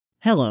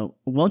Hello,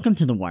 welcome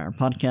to The Wire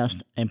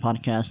Podcast, a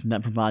podcast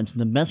that provides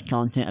the best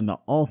content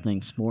about all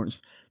things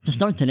sports. To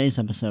start today's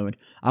episode,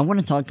 I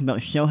want to talk about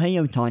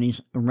Shohei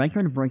Ohtani's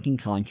record-breaking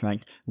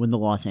contract with the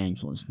Los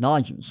Angeles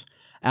Dodgers.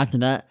 After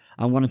that,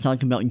 I want to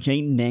talk about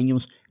Jayden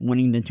Daniels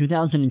winning the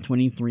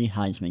 2023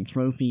 Heisman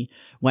Trophy,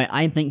 why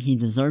I think he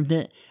deserved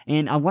it,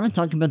 and I want to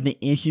talk about the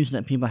issues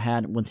that people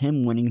had with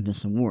him winning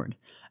this award.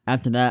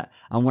 After that,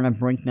 I want to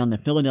break down the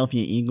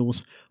Philadelphia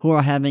Eagles, who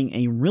are having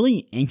a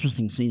really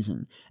interesting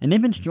season, and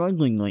they've been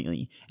struggling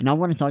lately, and I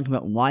want to talk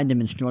about why they've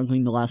been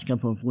struggling the last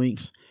couple of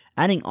weeks.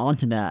 Adding on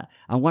to that,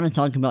 I want to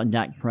talk about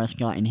Dak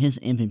Prescott and his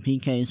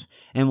MVP case,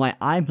 and why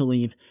I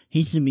believe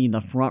he should be the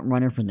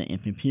frontrunner for the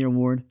MVP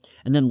award.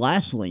 And then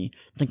lastly,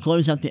 to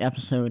close out the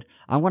episode,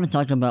 I want to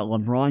talk about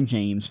LeBron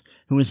James,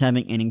 who is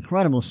having an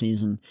incredible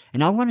season,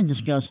 and I want to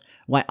discuss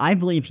why I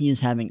believe he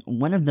is having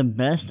one of the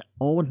best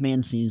old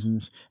man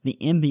seasons the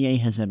NBA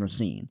has ever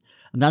seen.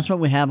 And that's what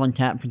we have on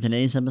tap for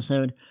today's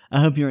episode. I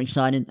hope you're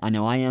excited, I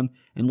know I am,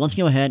 and let's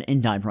go ahead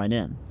and dive right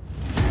in.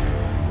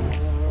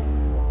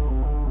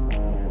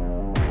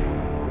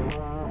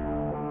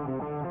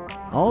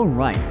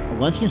 Alright,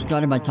 let's get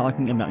started by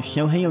talking about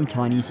Shohei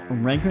Ohtani's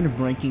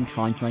record-breaking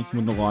contract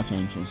with the Los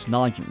Angeles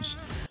Dodgers.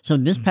 So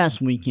this past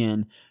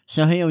weekend,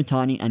 Shohei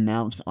Ohtani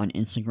announced on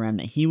Instagram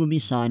that he would be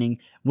signing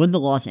with the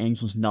Los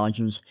Angeles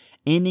Dodgers,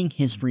 ending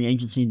his free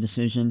agency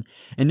decision,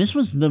 and this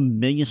was the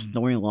biggest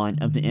storyline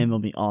of the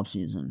MLB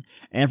offseason.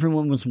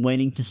 Everyone was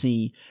waiting to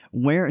see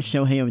where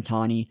Shohei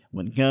Ohtani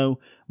would go,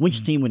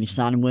 which team would he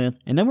sign with,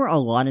 and there were a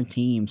lot of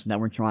teams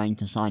that were trying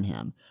to sign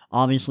him.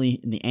 Obviously,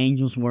 the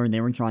Angels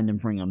they were trying to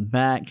bring him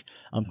back.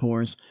 Of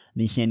course,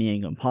 the San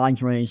Diego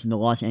Padres, the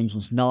Los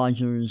Angeles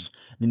Dodgers,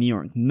 the New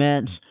York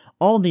Mets,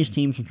 all these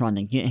teams were trying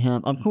to get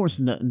him. Of course,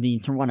 the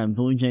Toronto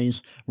Blue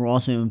Jays were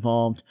also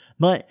involved,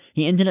 but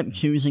he ended up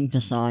choosing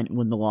to sign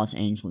with the Los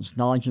Angeles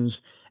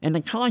Dodgers, and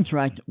the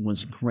contract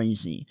was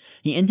crazy.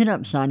 He ended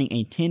up signing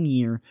a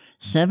 10-year,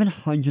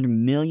 $700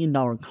 million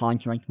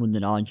contract with the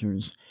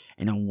Dodgers,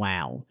 and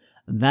wow,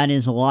 that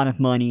is a lot of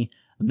money.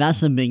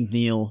 That's a big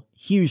deal.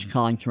 Huge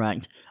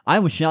contract. I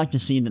was shocked to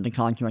see that the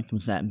contract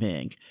was that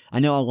big. I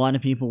know a lot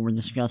of people were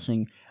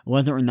discussing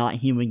whether or not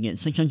he would get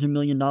 $600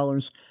 million.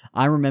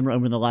 I remember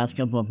over the last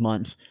couple of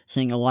months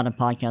seeing a lot of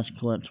podcast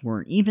clips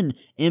where even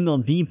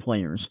MLB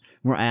players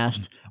were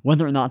asked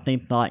whether or not they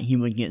thought he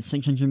would get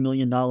 $600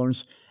 million,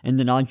 and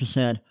the Dodgers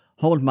said,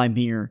 "Hold my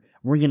beer,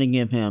 we're going to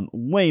give him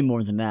way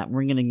more than that.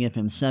 We're going to give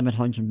him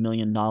 $700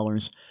 million.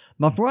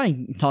 Before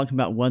I talk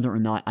about whether or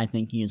not I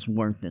think he is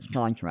worth this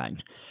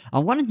contract, I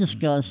want to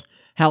discuss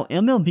how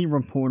MLB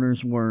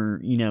reporters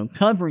were,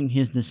 covering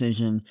his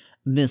decision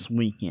this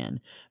weekend,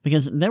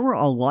 because there were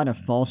a lot of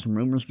false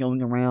rumors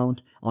going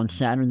around on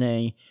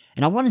Saturday,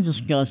 and I want to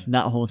discuss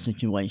that whole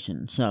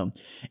situation. So,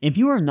 if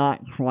you are not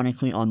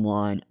chronically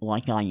online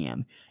like I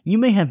am, you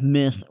may have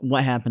missed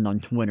what happened on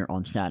Twitter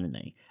on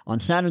Saturday. On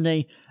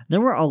Saturday,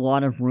 there were a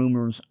lot of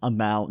rumors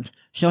about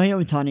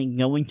Shohei Ohtani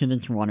going to the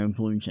Toronto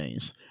Blue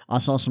Jays. I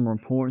saw some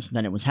reports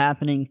that it was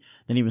happening,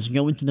 that he was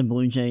going to the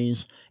Blue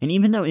Jays, and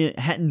even though it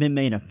hadn't been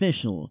made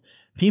official,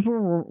 people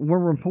were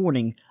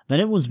reporting that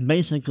it was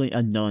basically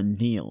a done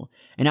deal.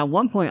 And at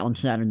one point on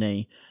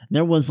Saturday,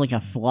 there was like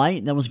a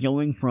flight that was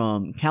going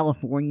from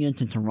California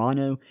to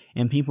Toronto,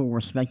 and people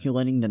were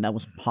speculating that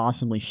was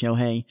possibly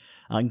Shohei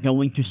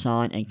going to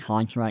sign a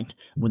contract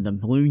with the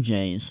Blue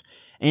Jays.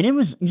 And it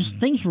was just,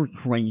 things were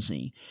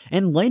crazy.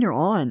 And later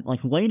on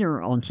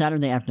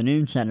Saturday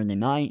afternoon, Saturday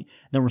night,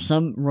 there were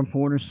some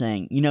reporters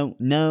saying,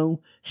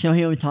 no,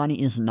 Shohei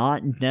Ohtani is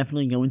not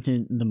definitely going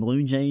to the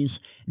Blue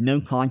Jays.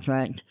 No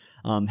contract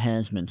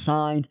has been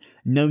signed.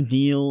 No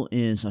deal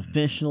is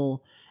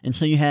official. And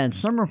so you had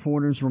some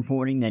reporters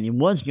reporting that he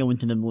was going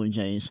to the Blue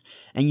Jays,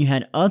 and you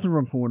had other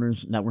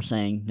reporters that were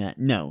saying that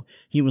no,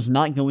 he was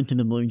not going to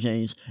the Blue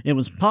Jays. It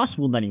was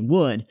possible that he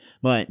would,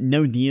 but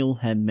no deal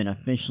had been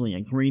officially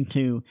agreed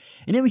to,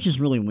 and it was just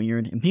really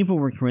weird, and people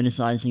were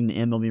criticizing the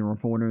MLB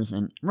reporters,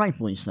 and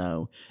rightfully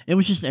so. It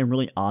was just a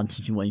really odd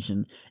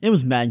situation. It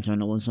was bad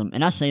journalism,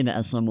 and I say that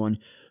as someone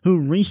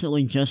who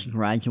recently just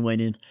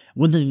graduated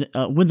with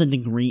a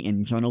degree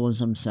in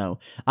journalism, so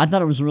I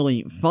thought it was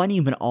really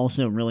funny, but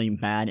also really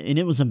bad, and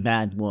it was a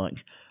bad look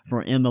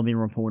for MLB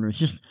reporters.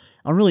 Just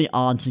a really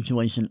odd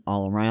situation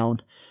all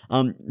around.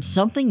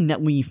 Something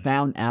that we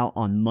found out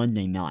on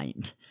Monday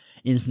night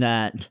is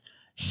that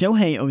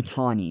Shohei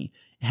Ohtani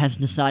has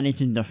decided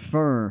to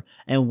defer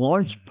a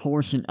large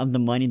portion of the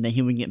money that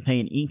he would get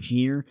paid each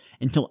year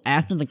until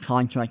after the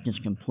contract is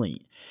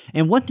complete.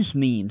 And what this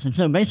means, and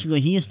so basically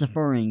he is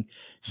deferring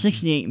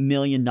 $68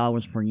 million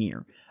per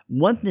year.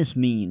 What this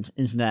means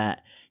is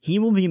that he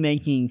will be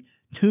making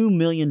 $2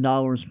 million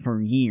per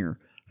year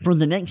for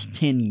the next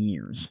 10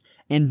 years.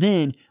 And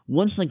then,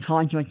 once the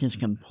contract is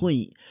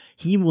complete,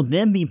 he will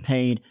then be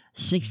paid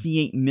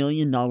 $68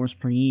 million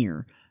per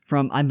year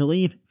from, I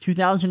believe,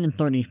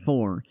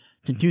 2034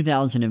 to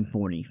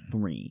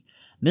 2043.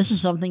 This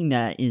is something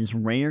that is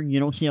rare. You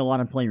don't see a lot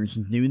of players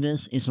do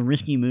this. It's a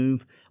risky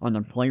move on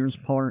the player's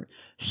part.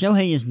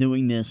 Shohei is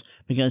doing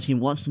this because he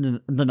wants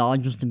the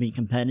Dodgers to be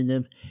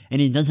competitive,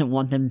 and he doesn't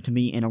want them to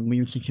be in a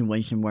weird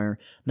situation where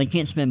they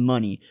can't spend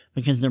money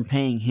because they're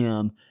paying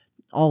him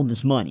all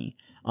this money.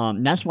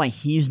 That's why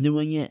he's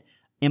doing it.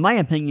 In my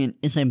opinion,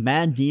 it's a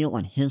bad deal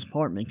on his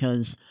part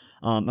because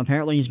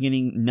apparently he's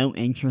getting no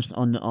interest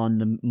on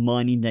the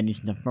money that he's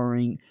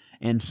deferring,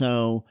 and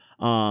so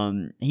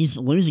he's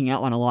losing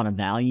out on a lot of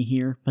value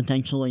here,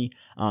 potentially.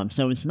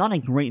 So it's not a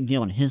great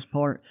deal on his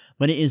part,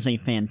 but it is a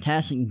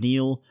fantastic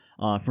deal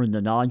for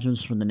the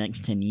Dodgers for the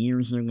next 10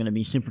 years. They're going to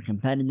be super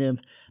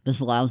competitive. This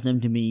allows them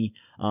to be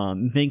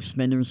big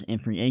spenders in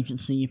free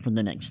agency for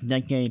the next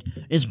decade.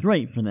 It's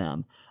great for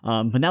them.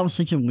 But that was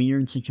such a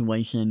weird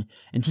situation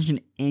and such an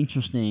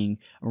interesting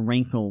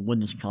wrinkle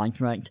with this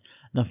contract.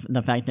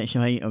 The fact that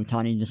Shohei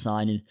Ohtani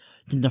decided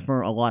to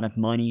defer a lot of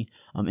money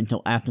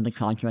until after the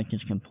contract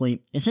is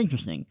complete. It's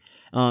interesting.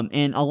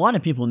 And a lot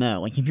of people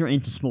know, like if you're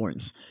into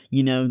sports,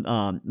 you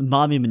know,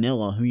 Bobby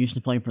Bonilla, who used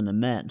to play for the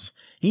Mets,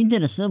 he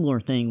did a similar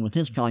thing with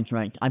his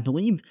contract. I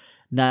believe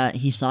that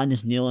he signed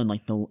this deal in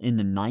in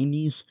the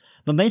 90s.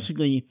 But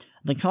basically,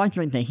 the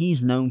contract that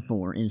he's known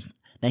for is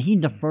that he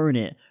deferred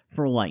it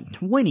for like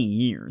 20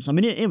 years. I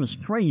mean, it was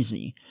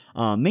crazy.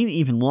 Maybe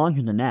even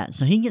longer than that.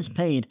 So he gets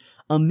paid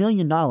 $1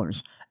 million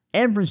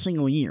every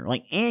single year.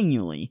 Like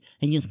annually,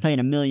 he gets paid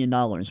 $1 million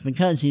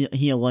because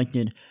he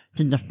elected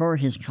to defer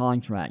his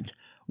contract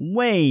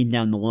way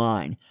down the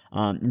line.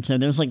 And so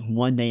there's like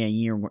one day a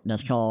year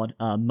that's called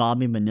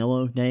Bobby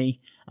Bonilla Day.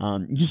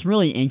 Just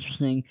really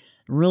interesting,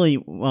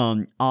 really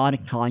odd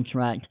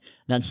contract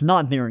that's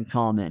not very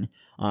common.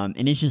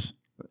 And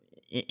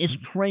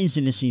it's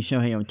crazy to see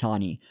Shohei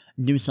Ohtani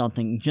do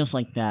something just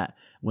like that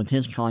with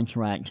his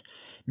contract.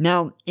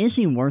 Now, is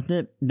he worth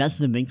it? That's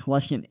the big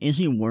question. Is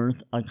he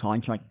worth a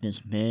contract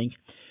this big?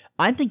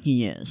 I think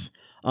he is.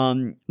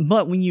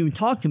 But when you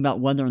talk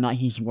about whether or not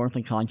he's worth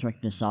a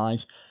contract this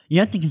size, you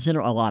have to consider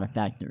a lot of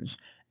factors.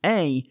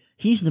 A,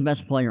 he's the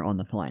best player on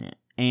the planet,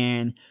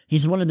 and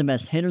he's one of the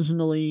best hitters in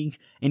the league,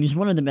 and he's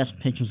one of the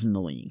best pitchers in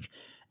the league.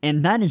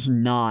 And that is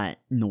not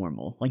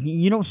normal. Like,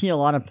 you don't see a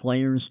lot of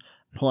players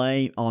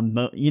play on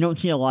both. You don't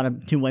see a lot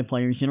of two-way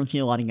players. You don't see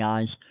a lot of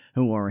guys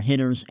who are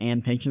hitters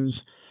and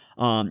pitchers.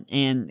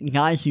 And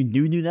guys who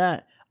do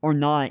that are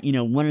not,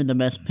 one of the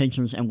best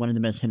pitchers and one of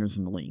the best hitters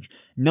in the league.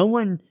 No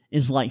one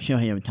is like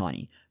Shohei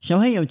Ohtani.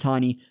 Shohei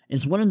Ohtani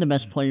is one of the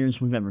best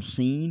players we've ever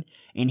seen,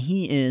 and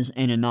he is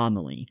an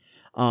anomaly.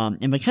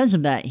 And because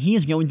of that, he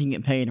is going to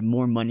get paid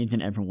more money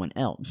than everyone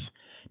else.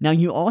 Now,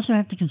 you also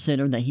have to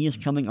consider that he is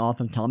coming off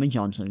of Tommy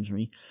John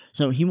surgery,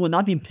 so he will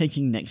not be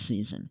pitching next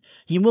season.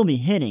 He will be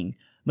hitting,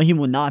 but he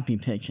will not be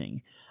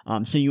pitching.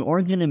 So you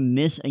are going to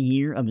miss a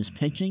year of his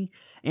pitching,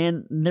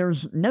 and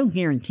there's no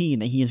guarantee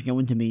that he is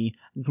going to be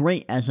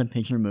great as a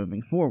pitcher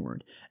moving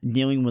forward,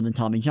 dealing with the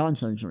Tommy John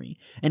surgery.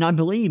 And I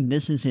believe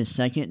this is his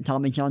second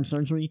Tommy John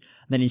surgery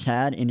that he's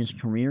had in his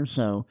career,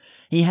 so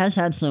he has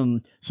had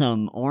some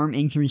arm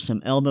injuries,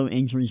 some elbow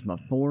injuries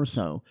before,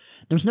 so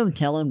there's no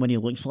telling what he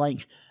looks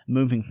like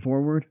moving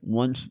forward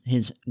once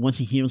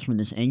he heals from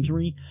this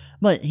injury.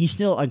 But he's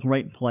still a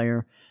great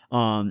player.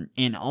 And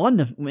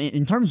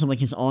in terms of like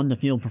his on the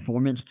field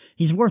performance,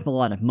 he's worth a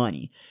lot of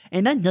money.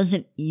 And that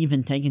doesn't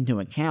even take into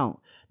account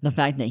the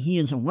fact that he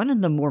is one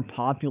of the more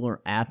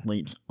popular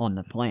athletes on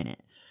the planet.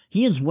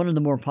 He is one of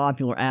the more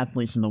popular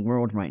athletes in the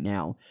world right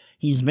now.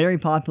 He's very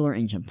popular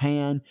in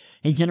Japan.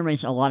 He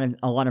generates a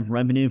lot of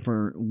revenue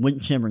for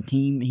whichever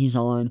team he's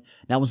on.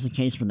 That was the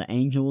case for the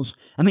Angels.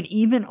 I mean,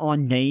 even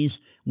on days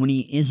when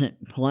he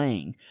isn't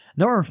playing,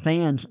 there are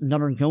fans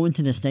that are going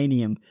to the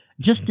stadium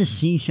just to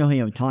see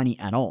Shohei Ohtani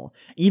at all,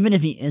 even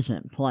if he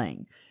isn't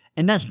playing.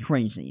 And that's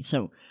crazy.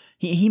 So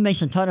he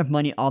makes a ton of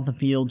money off the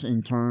fields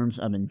in terms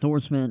of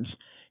endorsements.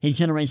 He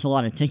generates a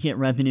lot of ticket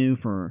revenue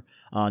for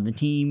the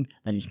team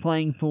that he's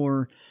playing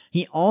for.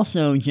 He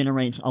also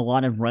generates a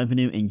lot of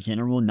revenue in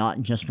general,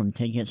 not just from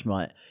tickets,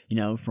 but,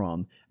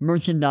 from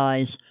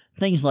merchandise,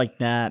 things like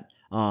that.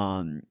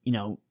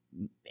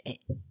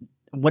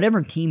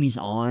 Whatever team he's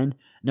on,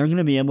 they're going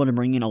to be able to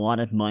bring in a lot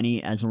of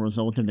money as a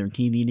result of their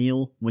TV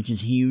deal, which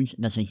is huge.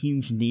 That's a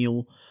huge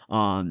deal.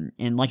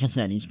 And like I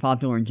said, he's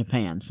popular in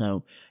Japan,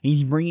 so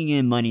he's bringing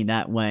in money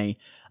that way.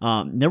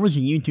 There was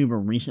a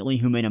YouTuber recently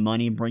who made a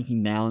money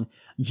breaking down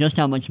just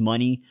how much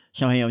money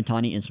Shohei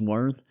Ohtani is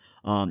worth.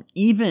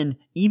 Even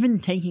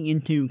taking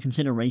into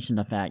consideration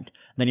the fact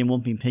that he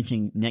won't be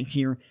pitching next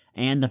year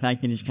and the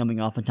fact that he's coming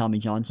off of Tommy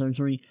John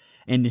surgery.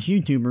 And this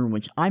YouTuber,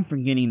 which I'm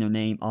forgetting their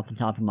name off the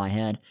top of my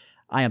head,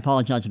 I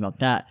apologize about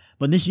that,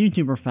 but this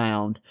YouTuber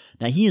found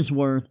that he is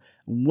worth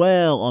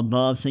well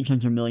above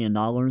 $600 million,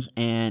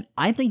 and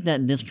I think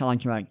that this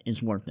contract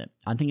is worth it.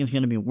 I think it's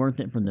going to be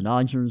worth it for the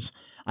Dodgers.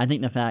 I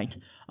think the fact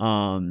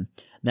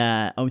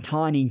that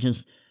Ohtani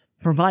just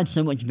provides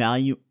so much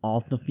value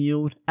off the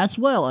field, as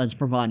well as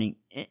providing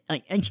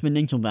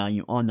exponential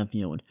value on the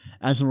field,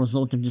 as a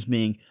result of just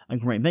being a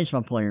great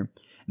baseball player,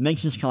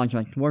 makes this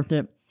contract worth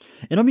it.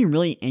 It'll be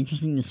really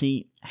interesting to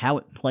see how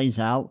it plays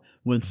out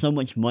with so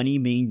much money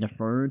being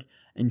deferred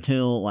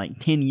until like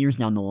 10 years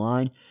down the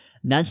line.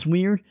 That's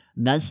weird.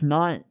 That's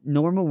not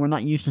normal. We're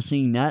not used to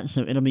seeing that,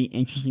 so it'll be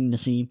interesting to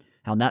see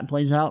how that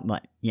plays out.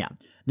 But yeah,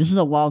 this is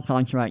a wild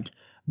contract.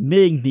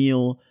 Big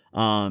deal.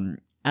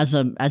 As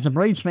a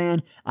Braves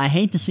fan, I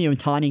hate to see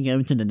Ohtani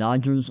go to the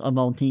Dodgers of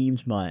all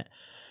teams, but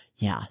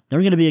yeah,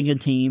 they're going to be a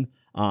good team.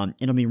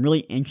 It'll be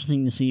really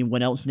interesting to see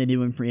what else they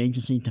do in free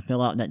agency to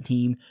fill out that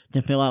team,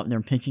 to fill out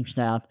their pitching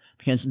staff,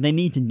 because they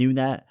need to do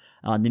that.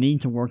 They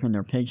need to work on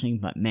their pitching,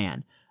 but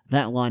man,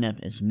 that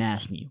lineup is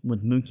nasty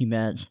with Mookie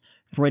Betts,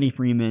 Freddie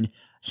Freeman,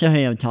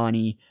 Shohei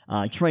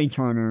Ohtani, Trey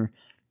Turner,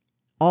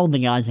 all the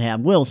guys they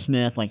have, Will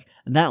Smith. Like,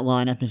 that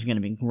lineup is going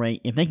to be great.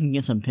 If they can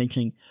get some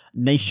pitching,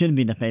 they should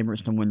be the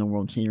favorites to win the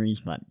World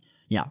Series. But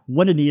yeah,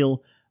 what a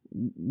deal.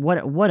 What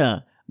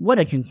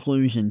a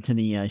conclusion to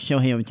the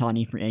Shohei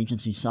Ohtani free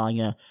agency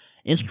saga.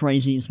 It's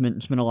crazy. It's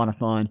been a lot of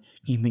fun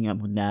keeping up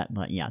with that.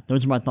 But yeah,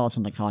 those are my thoughts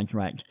on the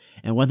contract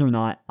and whether or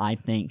not I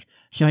think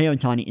Shohei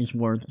Ohtani is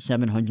worth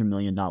 $700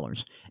 million.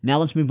 Now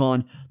let's move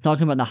on.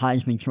 Talk about the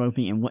Heisman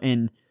Trophy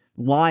and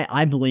why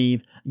I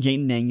believe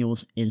Jayden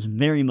Daniels is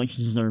very much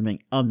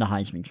deserving of the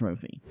Heisman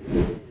Trophy.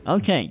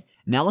 Okay,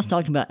 now let's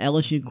talk about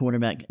LSU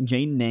quarterback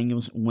Jayden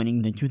Daniels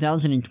winning the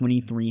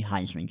 2023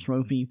 Heisman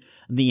Trophy.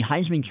 The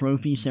Heisman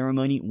Trophy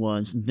ceremony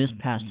was this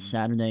past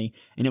Saturday,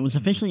 and it was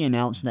officially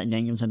announced that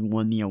Daniels had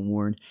won the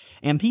award,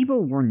 and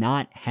people were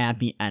not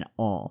happy at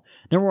all.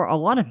 There were a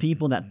lot of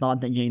people that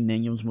thought that Jayden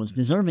Daniels was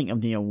deserving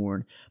of the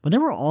award, but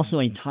there were also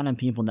a ton of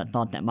people that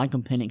thought that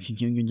Michael Penix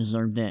Jr.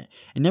 deserved it,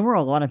 and there were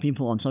a lot of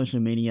people on social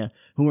media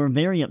who were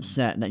very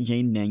upset that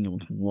Jayden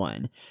Daniels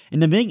won.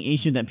 And the big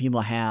issue that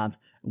people have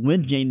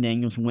with Jayden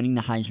Daniels winning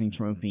the Heisman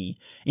Trophy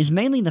is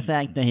mainly the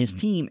fact that his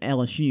team,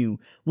 LSU,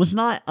 was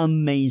not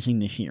amazing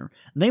this year.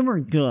 They were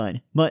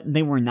good, but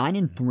they were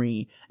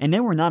 9-3, and they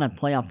were not a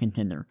playoff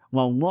contender,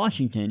 while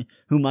Washington,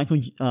 who Michael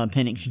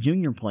Penix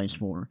Jr. plays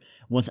for,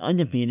 was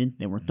undefeated.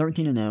 They were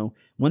 13-0,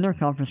 won their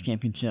conference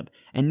championship,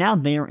 and now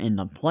they are in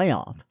the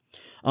playoff.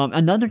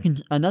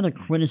 Another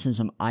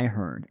criticism I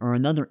heard, or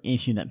another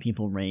issue that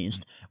people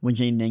raised with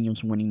Jayden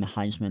Daniels winning the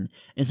Heisman,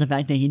 is the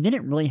fact that he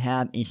didn't really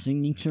have a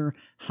signature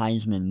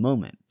Heisman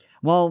moment.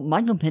 While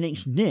Michael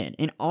Penix did,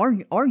 and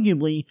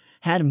arguably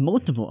had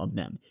multiple of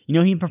them. You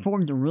know, he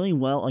performed really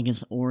well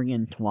against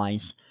Oregon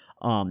twice,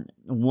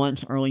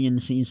 once early in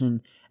the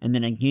season, and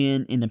then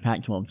again in the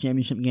Pac-12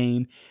 championship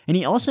game, and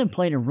he also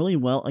played really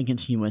well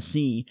against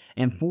USC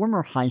and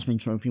former Heisman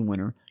Trophy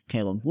winner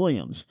Caleb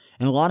Williams,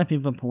 and a lot of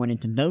people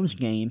pointed to those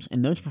games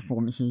and those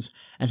performances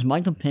as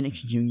Michael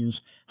Penix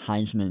Jr.'s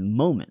Heisman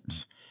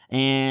moments.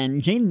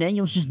 And Jayden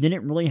Daniels just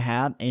didn't really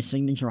have a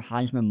signature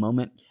Heisman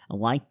moment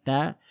like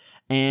that,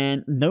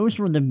 and those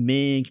were the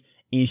big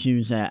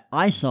issues that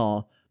I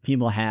saw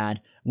people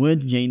had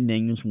with Jayden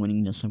Daniels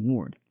winning this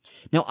award.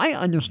 Now, I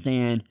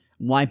understand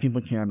why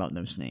people care about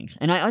those things,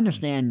 and I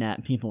understand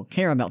that people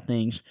care about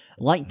things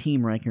like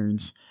team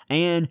records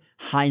and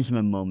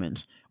Heisman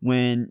moments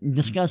when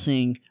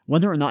discussing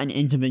whether or not an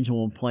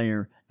individual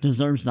player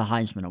deserves the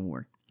Heisman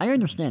Award. I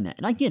understand that,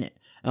 and I get it,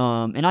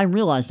 and I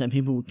realize that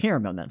people care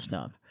about that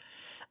stuff.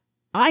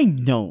 I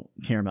don't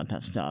care about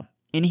that stuff,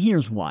 and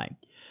here's why.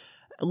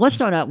 Let's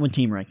start out with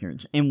team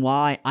records, and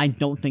why I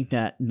don't think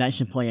that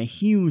should play a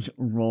huge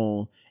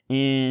role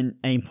in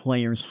a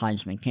player's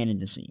Heisman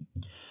candidacy.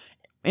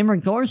 In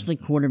regards to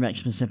the quarterback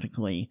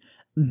specifically,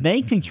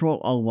 they control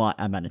a lot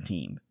about a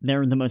team.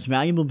 They're the most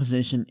valuable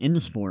position in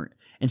the sport,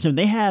 and so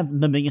they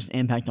have the biggest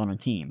impact on a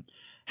team.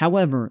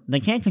 However,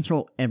 they can't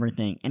control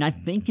everything, and I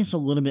think it's a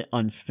little bit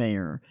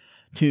unfair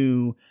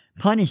to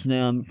punish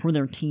them for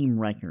their team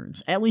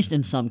records, at least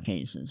in some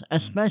cases,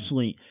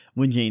 especially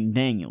with Jayden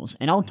Daniels.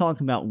 And I'll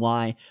talk about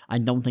why I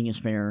don't think it's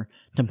fair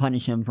to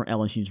punish him for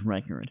LSU's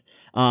record.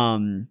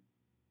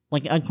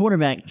 Like, a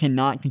quarterback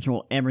cannot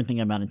control everything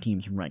about a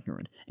team's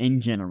record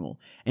in general.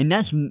 And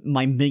that's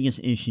my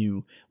biggest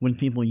issue with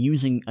people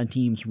using a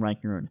team's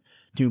record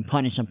to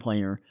punish a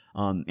player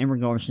in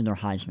regards to their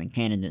Heisman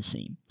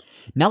candidacy.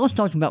 Now let's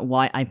talk about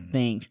why I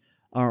think,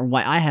 or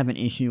why I have an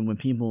issue with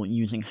people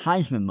using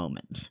Heisman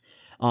moments.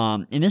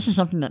 And this is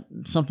something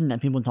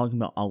that people talk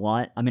about a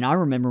lot. I mean, I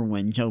remember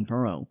when Joe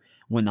Burrow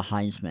won the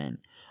Heisman,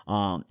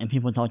 and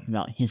people talked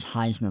about his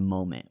Heisman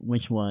moment,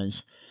 which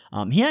was,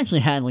 he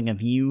actually had like a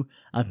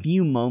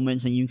few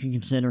moments that you can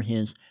consider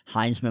his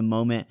Heisman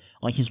moment,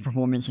 like his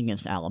performance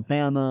against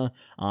Alabama,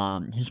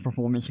 his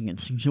performance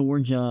against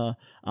Georgia.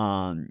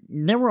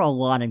 There were a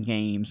lot of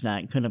games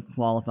that could have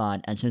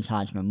qualified as his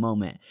Heisman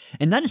moment,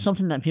 and that is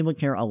something that people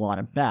care a lot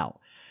about.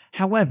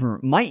 However,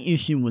 my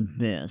issue with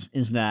this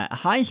is that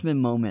Heisman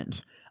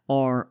moments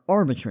are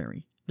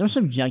arbitrary. They're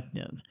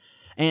subjective.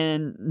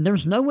 And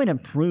there's no way to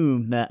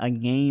prove that a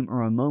game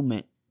or a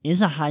moment is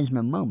a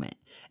Heisman moment.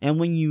 And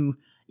when you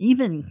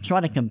even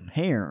try to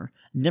compare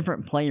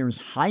different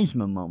players'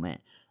 Heisman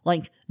moment,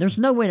 like, there's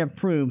no way to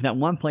prove that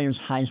one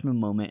player's Heisman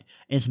moment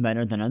is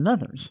better than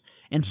another's.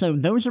 And so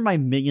those are my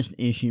biggest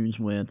issues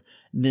with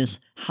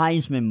this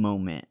Heisman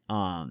moment,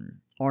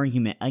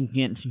 argument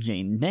against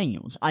Jayden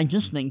Daniels. I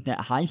just think that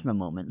Heisman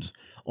moments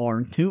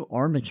are too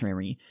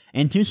arbitrary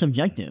and too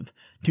subjective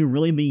to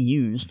really be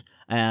used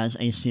as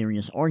a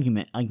serious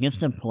argument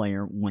against a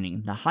player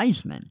winning the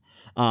Heisman.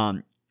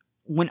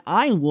 When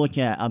I look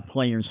at a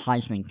player's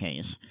Heisman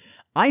case,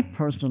 I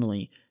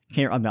personally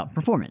care about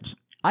performance.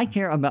 I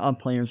care about a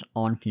player's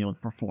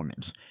on-field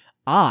performance.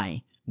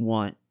 I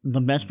want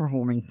the best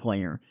performing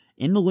player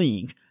in the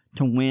league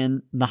to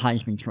win the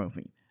Heisman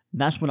Trophy.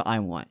 That's what I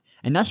want.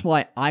 And that's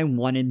why I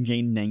wanted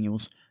Jayden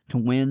Daniels to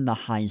win the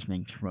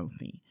Heisman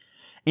Trophy.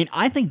 And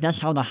I think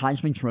that's how the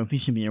Heisman Trophy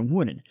should be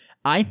awarded.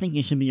 I think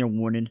it should be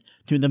awarded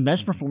to the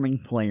best performing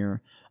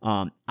player.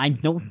 I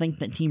don't think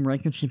that team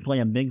records should play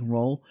a big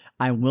role.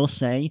 I will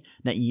say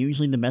that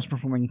usually the best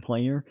performing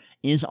player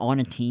is on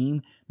a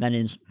team that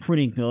is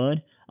pretty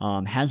good,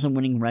 has a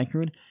winning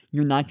record.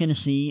 You're not going to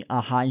see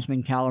a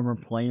Heisman caliber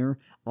player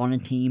on a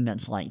team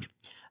that's like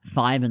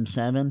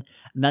 5-7.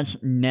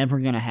 That's never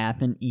going to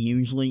happen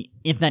usually.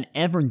 If that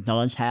ever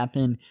does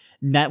happen,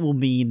 that will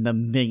be the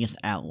biggest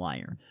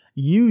outlier.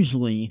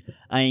 Usually,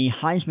 a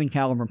Heisman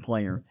caliber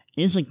player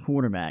is a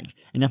quarterback,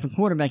 and if a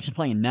quarterback is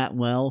playing that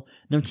well,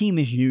 their team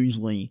is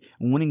usually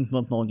winning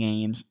football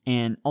games,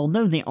 and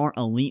although they aren't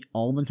elite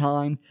all the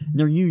time,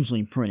 they're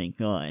usually pretty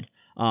good.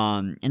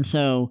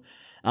 That's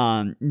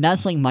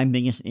like my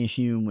biggest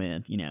issue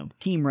with,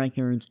 team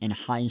records and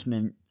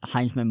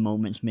Heisman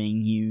moments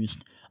being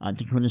used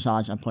to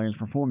criticize a player's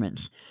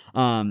performance.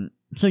 I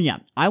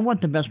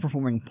want the best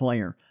performing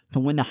player to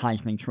win the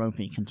Heisman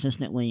Trophy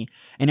consistently,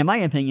 and in my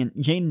opinion,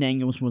 Jayden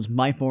Daniels was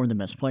by far the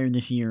best player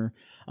this year.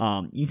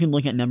 You can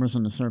look at numbers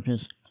on the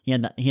surface. He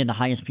had the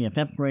highest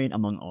PFF grade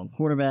among all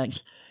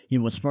quarterbacks. He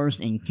was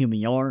first in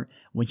QBR,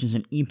 which is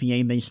an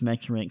EPA-based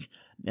metric.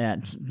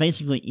 That's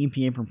basically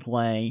EPA per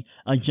play,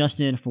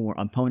 adjusted for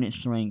opponent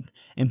strength,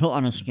 and put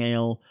on a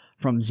scale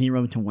from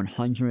 0 to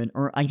 100,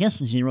 or I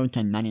guess 0 to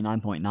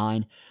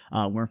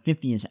 99.9, where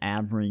 50 is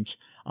average.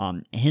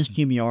 His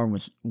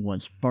QBR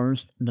was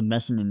first, the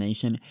best in the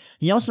nation.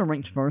 He also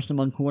ranked first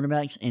among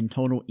quarterbacks in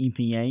total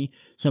EPA,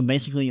 so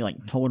basically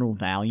like total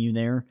value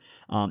there.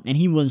 And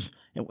his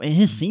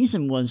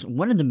season was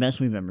one of the best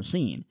we've ever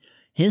seen.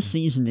 His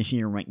season this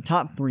year ranked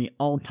top 3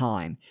 all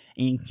time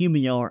in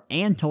QBR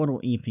and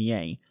total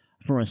EPA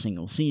for a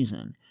single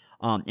season.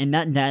 And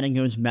that data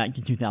goes back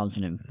to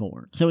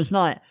 2004. So it's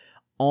not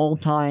all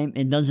time.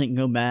 It doesn't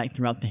go back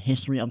throughout the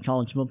history of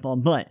college football,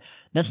 but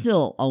that's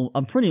still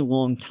a pretty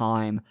long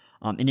time.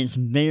 And it's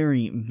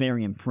very,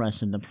 very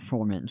impressive, the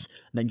performance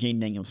that Jayden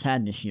Daniels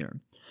had this year.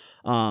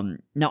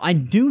 Now, I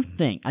do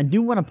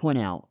want to point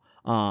out,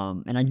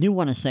 and I do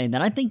want to say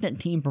that I think that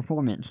team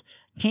performance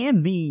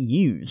can be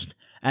used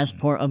as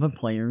part of a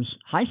player's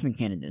Heisman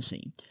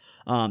candidacy.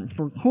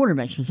 For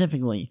quarterbacks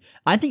specifically,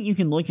 I think you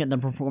can look at the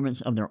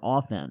performance of their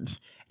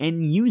offense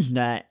and use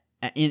that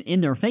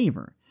in their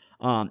favor.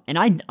 And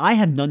I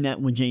have done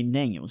that with Jayden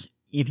Daniels.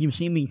 If you've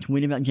seen me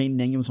tweet about Jayden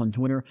Daniels on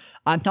Twitter,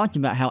 I've talked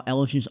about how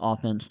LSU's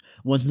offense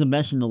was the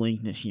best in the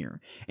league this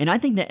year. And I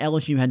think that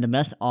LSU had the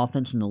best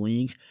offense in the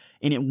league,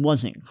 and it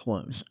wasn't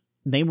close.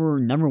 They were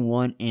number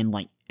one in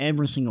like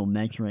every single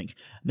metric.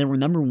 They were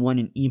number one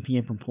in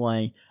EPA per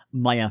play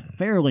by a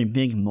fairly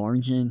big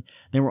margin.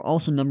 They were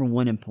also number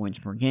one in points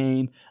per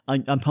game.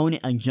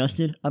 Opponent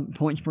adjusted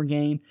points per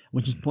game,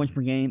 which is points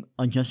per game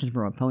adjusted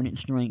for opponent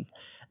strength.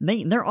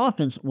 Their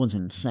offense was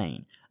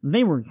insane.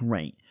 They were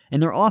great.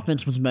 And their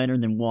offense was better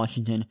than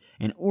Washington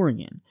and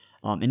Oregon.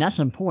 And that's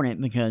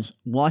important because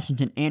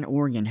Washington and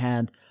Oregon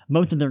had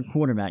both of their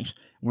quarterbacks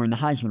were in the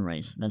Heisman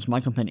race. That's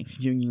Michael Penix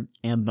Jr.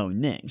 and Bo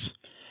Nix.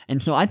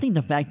 And so I think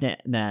the fact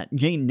that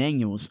Jayden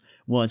Daniels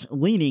was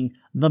leading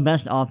the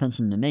best offense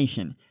in the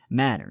nation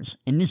matters.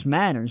 And this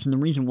matters, and the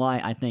reason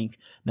why I think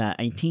that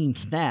a team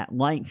stat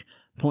like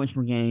points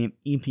per game,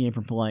 EPA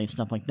per play,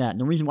 stuff like that,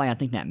 the reason why I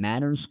think that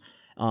matters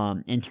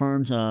in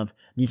terms of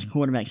these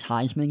quarterbacks'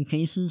 Heisman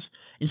cases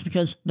is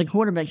because the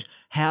quarterbacks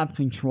have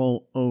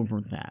control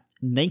over that.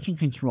 They can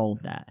control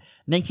that.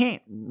 They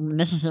can't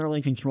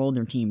necessarily control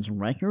their team's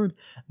record,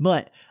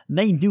 but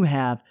they do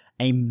have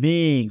a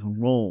big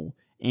role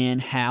in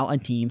how a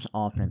team's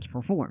offense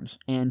performs.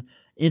 And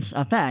it's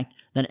a fact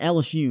that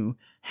LSU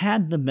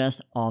had the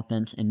best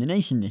offense in the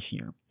nation this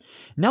year.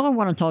 Now I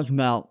want to talk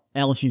about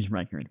LSU's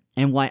record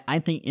and why I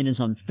think it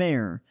is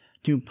unfair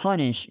to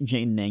punish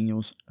Jayden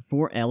Daniels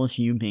for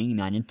LSU being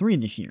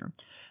 9-3 this year.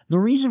 The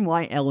reason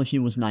why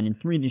LSU was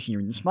 9-3 this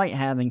year, despite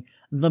having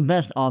the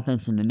best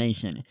offense in the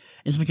nation,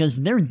 is because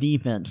their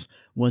defense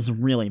was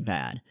really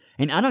bad.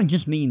 And I don't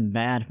just mean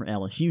bad for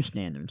LSU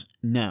standards.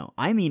 No,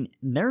 I mean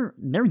their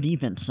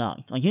defense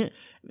sucked.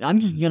 I'm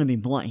just gonna be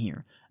blunt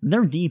here.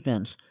 Their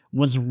defense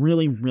was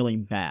really, really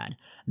bad.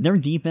 Their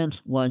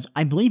defense was,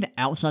 I believe,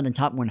 outside the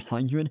top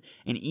 100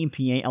 in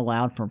EPA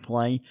allowed per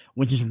play,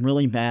 which is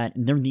really bad.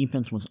 Their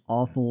defense was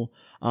awful.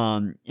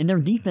 And their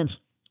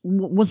defense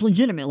was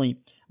legitimately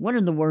one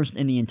of the worst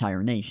in the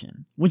entire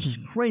nation, which is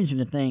crazy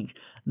to think.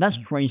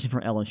 That's crazy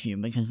for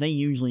LSU because they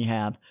usually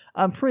have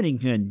a pretty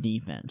good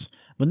defense.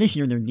 But this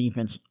year their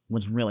defense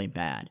was really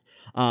bad.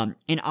 And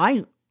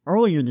I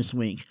earlier this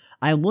week,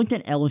 I looked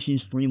at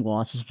LSU's 3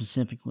 losses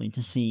specifically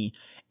to see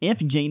if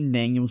Jayden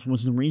Daniels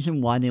was the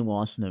reason why they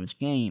lost those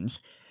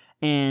games.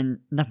 And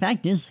the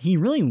fact is, he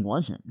really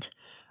wasn't.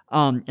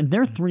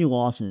 Their 3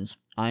 losses,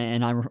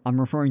 I'm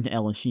referring to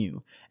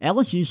LSU.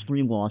 LSU's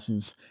 3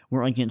 losses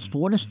were against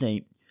Florida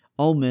State,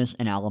 Ole Miss,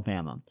 and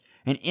Alabama.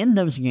 And in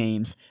those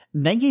games,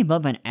 they gave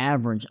up an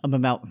average of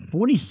about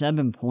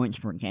 47 points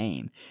per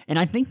game. And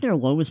I think their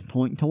lowest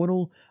point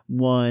total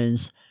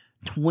was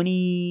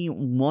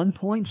 21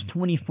 points,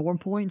 24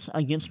 points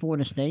against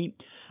Florida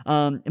State.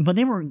 But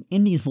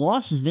in these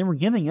losses, they were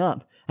giving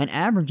up an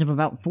average of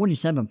about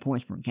 47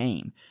 points per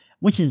game,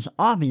 which is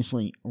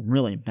obviously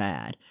really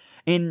bad.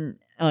 And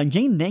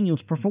Jayden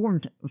Daniels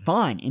performed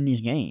fine in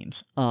these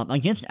games.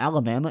 Against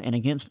Alabama and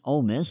against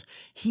Ole Miss,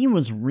 he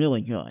was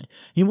really good.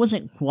 He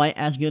wasn't quite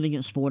as good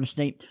against Florida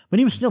State, but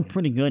he was still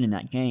pretty good in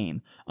that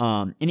game.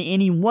 And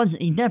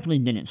he definitely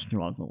didn't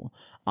struggle.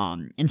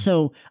 And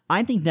so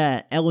I think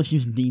that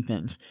LSU's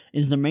defense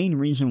is the main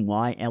reason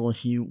why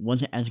LSU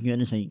wasn't as good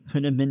as they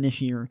could have been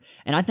this year.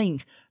 And I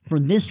think for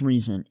this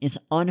reason, it's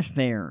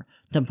unfair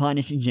to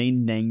punish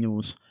Jayden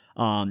Daniels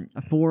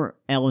for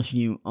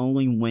LSU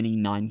only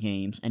winning 9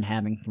 games and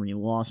having 3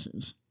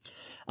 losses.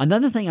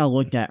 Another thing I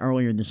looked at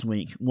earlier this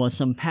week was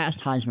some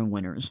past Heisman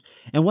winners,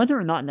 and whether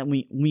or not that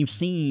we've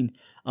seen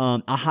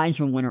a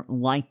Heisman winner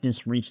like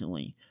this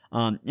recently.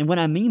 And what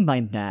I mean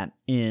by that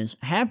is,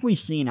 have we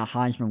seen a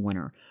Heisman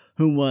winner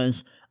who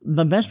was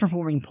the best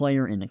performing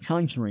player in the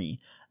country,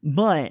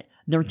 but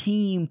their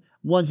team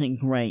wasn't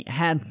great,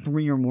 had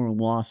 3 or more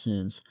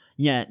losses,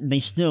 yet they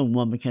still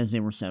won because they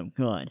were so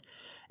good?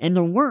 And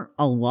there weren't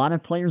a lot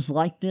of players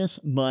like this,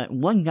 but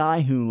one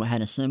guy who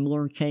had a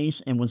similar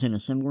case and was in a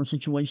similar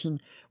situation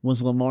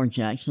was Lamar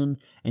Jackson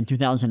in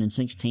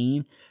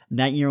 2016.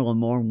 That year,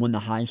 Lamar won the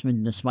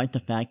Heisman despite the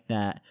fact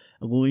that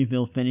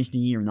Louisville finished the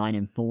year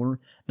 9-4.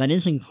 That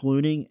is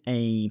including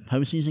a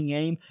postseason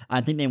game. I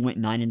think they went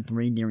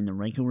 9-3 during the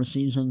regular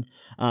season.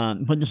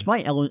 But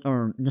despite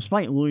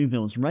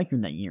Louisville's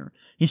record that year,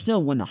 he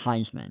still won the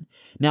Heisman.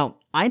 Now,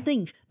 I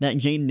think that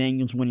Jayden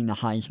Daniels winning the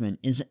Heisman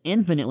is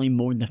infinitely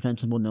more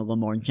defensible than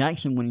Lamar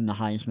Jackson winning the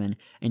Heisman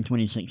in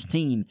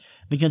 2016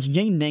 because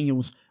Jayden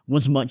Daniels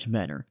was much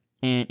better.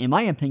 And in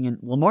my opinion,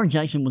 Lamar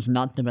Jackson was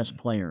not the best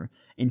player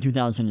in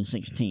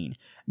 2016.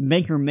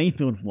 Baker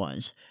Mayfield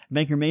was.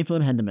 Baker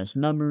Mayfield had the best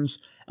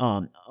numbers.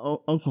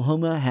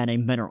 Oklahoma had a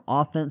better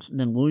offense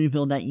than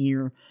Louisville that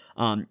year.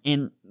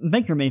 And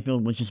Baker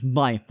Mayfield was just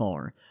by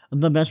far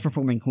the best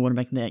performing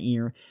quarterback that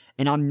year.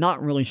 And I'm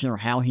not really sure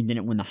how he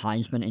didn't win the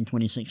Heisman in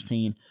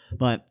 2016,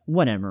 but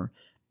whatever.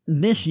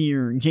 This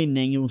year, Jayden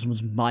Daniels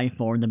was by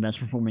far the best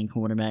performing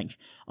quarterback.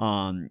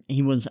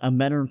 He was a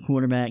better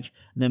quarterback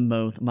than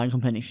both Michael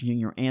Penix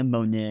Jr. and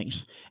Bo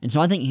Nix. And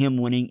so I think him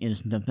winning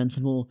is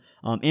defensible,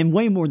 and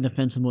way more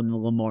defensible than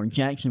Lamar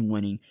Jackson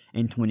winning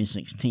in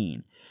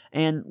 2016.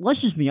 And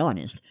let's just be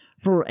honest,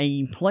 for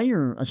a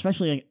player,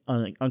 especially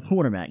a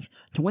quarterback,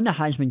 to win the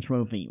Heisman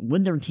Trophy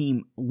with their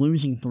team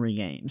losing 3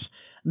 games,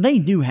 they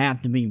do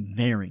have to be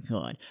very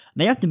good.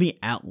 They have to be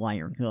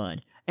outlier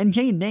good. And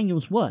Jayden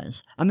Daniels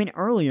was. I mean,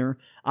 earlier,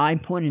 I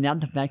pointed out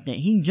the fact that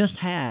he just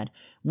had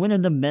one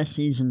of the best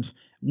seasons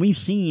we've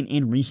seen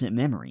in recent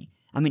memory.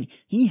 I mean,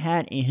 he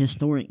had a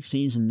historic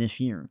season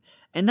this year.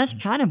 And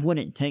that's kind of what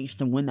it takes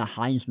to win the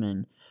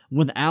Heisman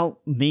without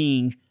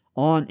being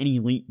on an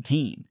elite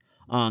team.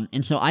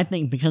 And so I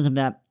think because of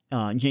that,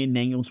 Jayden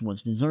Daniels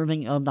was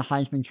deserving of the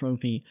Heisman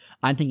Trophy.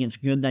 I think it's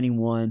good that he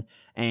won.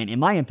 And in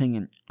my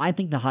opinion, I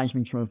think the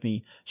Heisman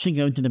Trophy should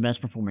go to the best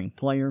performing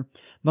player.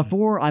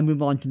 Before I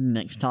move on to the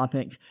next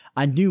topic,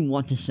 I do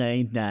want to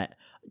say that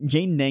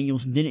Jayden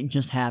Daniels didn't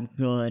just have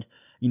good,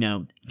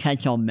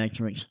 catch-all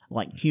metrics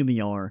like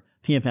QBR,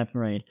 PFF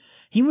grade.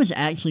 He was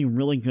actually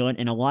really good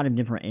in a lot of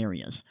different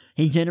areas.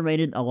 He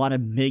generated a lot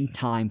of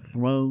big-time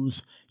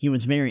throws. He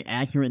was very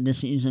accurate this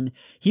season.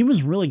 He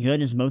was really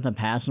good as both a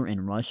passer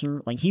and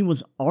rusher. He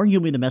was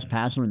arguably the best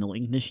passer in the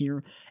league this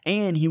year,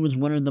 and he was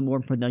one of the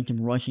more productive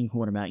rushing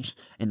quarterbacks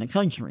in the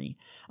country.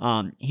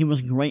 He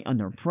was great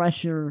under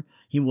pressure.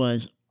 He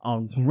was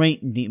a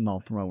great deep ball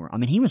thrower. I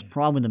mean, he was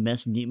probably the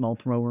best deep ball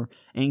thrower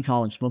in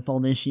college football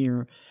this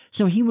year.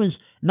 So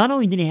not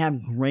only did he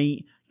have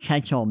great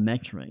catch-all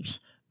metrics,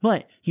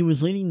 but he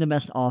was leading the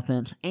best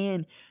offense,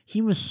 and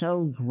he was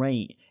so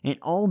great in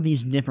all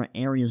these different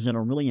areas that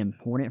are really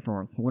important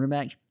for a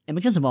quarterback. And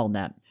because of all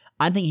that,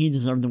 I think he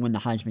deserved to win the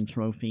Heisman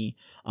Trophy,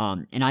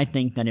 and I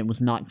think that it was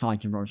not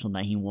controversial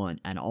that he won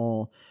at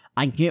all.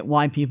 I get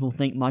why people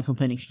think Michael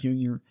Penix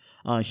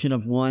Jr. Should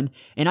have won,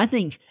 and I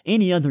think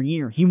any other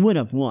year he would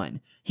have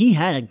won. He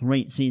had a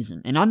great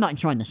season, and I'm not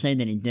trying to say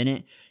that he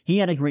didn't. He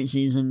had a great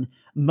season.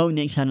 Bo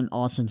Nix had an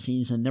awesome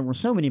season. There were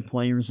so many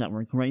players that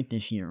were great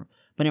this year.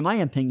 But in my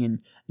opinion,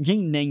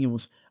 Jayden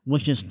Daniels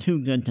was just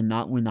too good to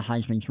not win the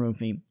Heisman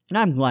Trophy, and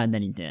I'm glad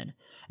that he did.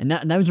 And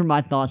those are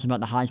my thoughts about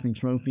the Heisman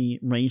Trophy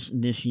race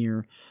this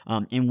year,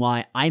 and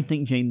why I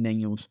think Jayden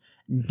Daniels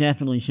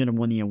definitely should have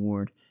won the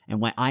award,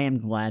 and why I am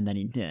glad that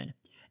he did.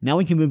 Now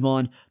we can move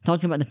on,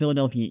 talk about the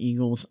Philadelphia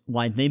Eagles,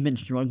 why they've been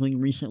struggling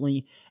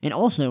recently, and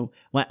also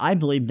why I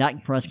believe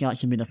Dak Prescott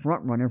should be the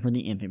front runner for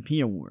the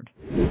MVP award.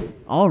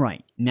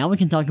 Alright, now we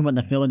can talk about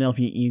the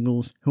Philadelphia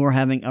Eagles, who are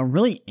having a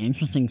really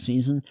interesting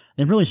season.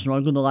 They've really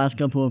struggled the last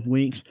couple of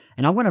weeks,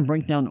 and I want to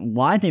break down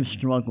why they've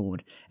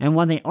struggled, and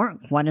why they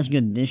aren't quite as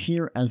good this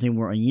year as they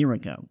were a year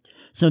ago.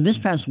 So this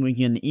past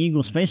weekend, the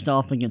Eagles faced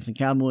off against the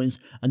Cowboys,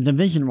 a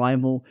division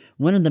rival,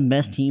 one of the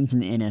best teams in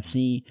the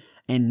NFC,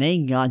 and they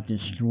got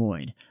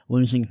destroyed,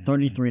 losing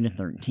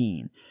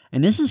 33-13.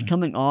 And this is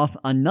coming off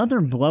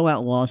another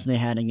blowout loss they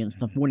had against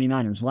the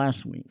 49ers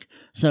last week.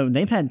 So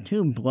they've had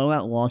 2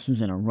 blowout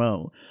losses in a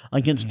row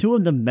against 2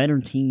 of the better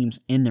teams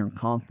in their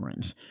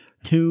conference.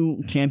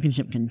 2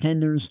 championship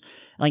contenders.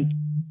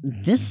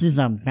 This is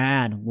a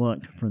bad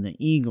look for the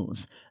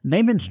Eagles.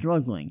 They've been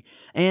struggling.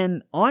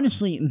 And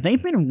honestly,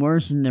 they've been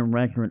worse than their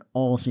record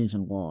all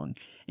season long.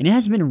 And it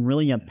has been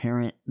really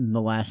apparent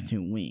the last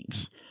 2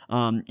 weeks.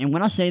 And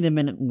when I say they've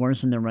been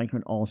worse than their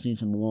record all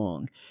season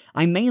long,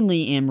 I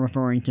mainly am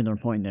referring to their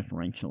point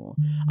differential.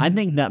 I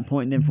think that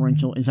point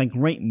differential is a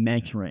great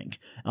metric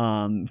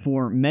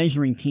for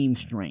measuring team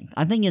strength.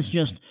 I think it's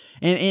just,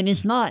 and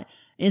it's not,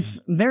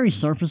 it's very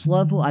surface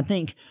level. I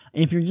think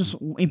if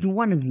you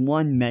wanted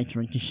one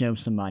metric to show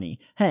somebody,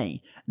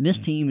 hey, this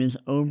team is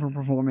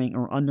overperforming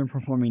or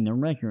underperforming their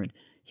record,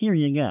 here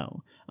you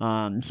go.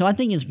 So I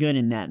think it's good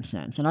in that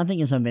sense, and I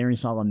think it's a very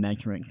solid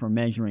metric for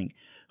measuring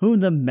who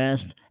the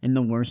best and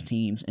the worst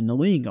teams in the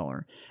league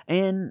are.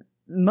 And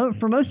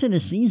for most of the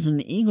season,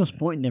 the Eagles'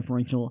 point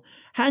differential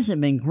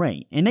hasn't been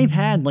great, and they've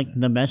had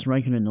the best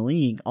record in the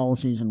league all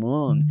season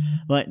long,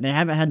 but they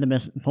haven't had the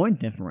best point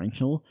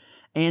differential.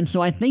 And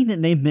so I think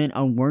that they've been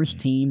a worse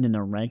team than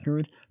their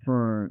record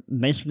for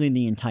basically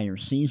the entire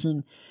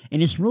season,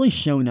 and it's really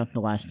shown up the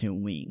last 2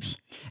 weeks.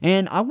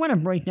 And I want to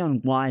break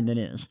down why that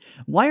is.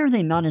 Why are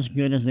they not as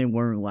good as they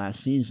were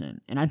last season?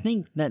 And I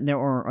think that there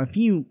are a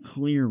few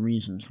clear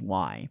reasons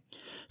why.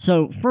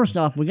 So first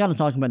off, we got to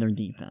talk about their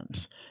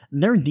defense.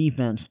 Their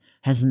defense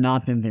has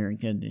not been very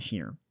good this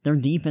year. Their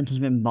defense has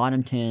been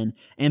bottom 10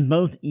 in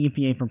both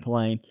EPA per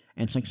play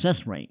and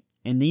success rate,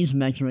 and these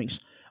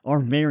metrics are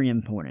very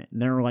important.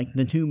 They're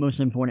the 2 most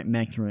important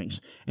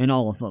metrics in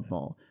all of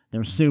football.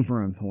 They're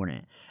super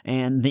important.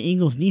 And the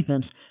Eagles'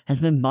 defense has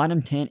been bottom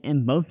 10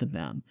 in both of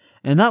them.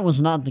 And that was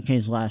not the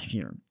case last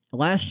year.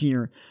 Last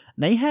year,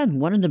 they had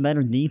one of the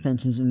better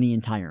defenses in the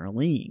entire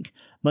league.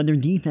 But their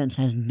defense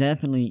has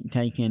definitely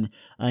taken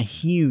a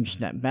huge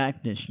step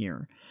back this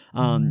year.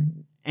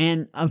 And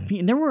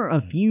there were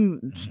a few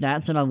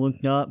stats that I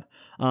looked up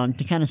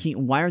to kind of see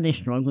why are they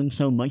struggling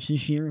so much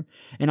this year.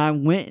 And I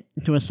went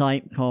to a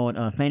site called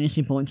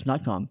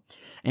fantasypoints.com,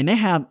 and they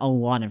have a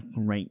lot of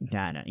great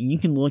data. And you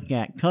can look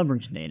at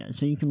coverage data,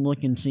 so you can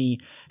look and see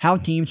how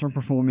teams are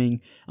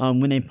performing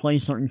when they play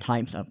certain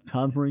types of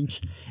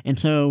coverage. And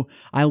so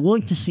I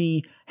looked to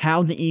see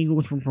how the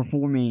Eagles were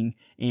performing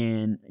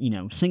in,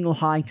 single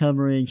high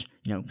coverage,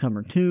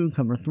 cover 2,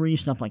 cover 3,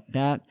 stuff like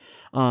that.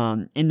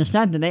 And the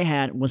stat that they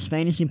had was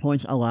fantasy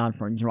points allowed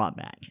for a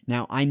dropback.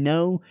 Now, I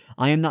know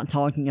I am not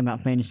talking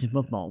about fantasy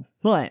football,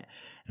 but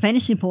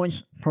fantasy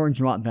points per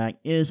dropback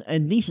is a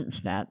decent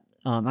stat.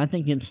 I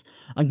think it's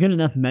a good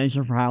enough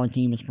measure for how a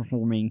team is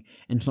performing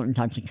in certain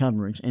types of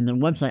coverage. And the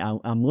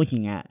website I'm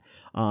looking at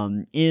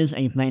is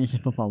a fantasy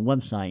football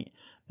website.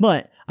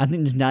 But I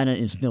think this data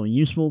is still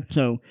useful.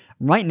 So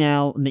right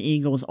now, the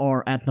Eagles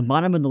are at the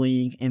bottom of the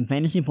league in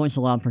fantasy points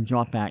allowed for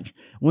dropbacks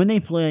when they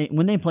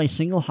play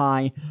single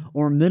high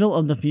or middle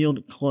of the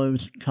field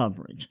close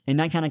coverage. And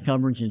that kind of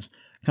coverage is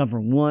cover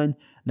 1,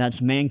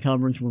 that's man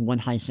coverage with 1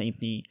 high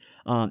safety,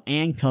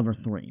 and cover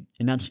 3.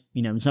 And that's,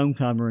 zone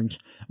coverage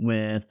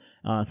with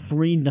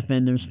 3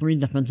 defenders, 3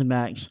 defensive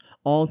backs,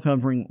 all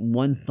covering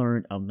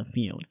 1/3 of the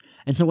field.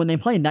 And so when they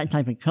play that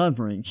type of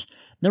coverage,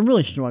 they're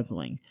really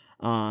struggling.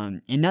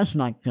 And that's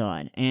not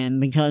good.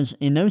 And because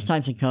in those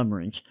types of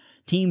coverage,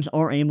 teams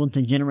are able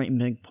to generate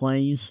big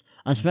plays,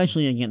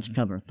 especially against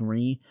cover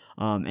 3,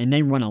 and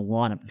they run a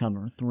lot of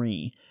cover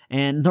 3.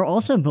 And they're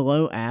also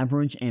below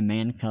average in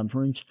man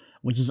coverage,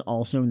 which is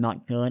also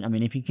not good. I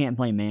mean, if you can't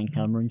play man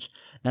coverage,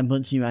 that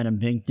puts you at a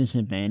big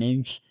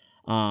disadvantage.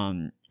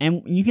 And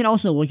you can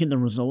also look at the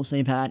results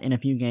they've had in a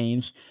few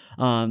games.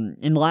 In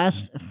the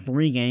last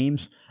 3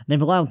 games,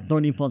 they've allowed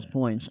 30-plus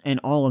points in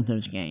all of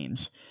those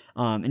games.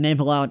 And they've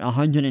allowed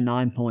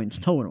 109 points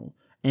total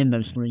in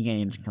those 3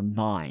 games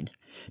combined.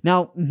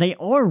 Now, they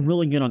are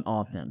really good on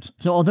offense.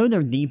 So although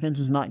their defense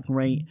is not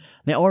great,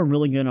 they are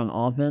really good on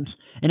offense.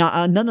 And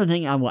another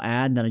thing I will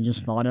add that I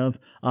just thought of,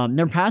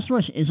 their pass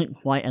rush isn't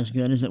quite as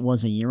good as it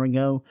was a year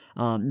ago.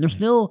 They're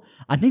still,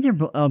 I think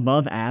they're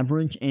above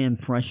average in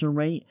pressure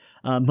rate,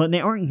 but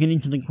they aren't getting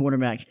to the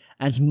quarterback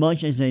as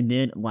much as they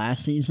did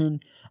last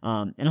season.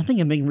 And I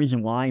think a big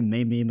reason why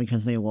may be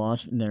because they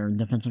lost their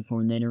defensive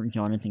coordinator,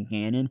 Jonathan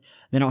Gannon.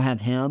 They don't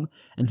have him,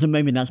 and so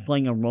maybe that's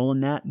playing a role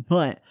in that,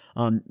 but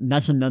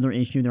that's another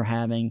issue they're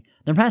having.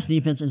 Their pass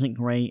defense isn't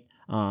great,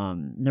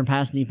 Their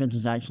pass defense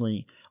is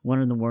actually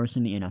one of the worst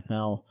in the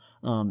NFL.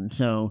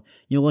 So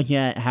you look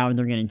at how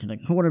they're getting to the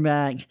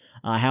quarterback,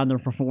 how they're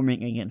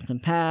performing against the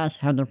pass,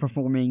 how they're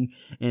performing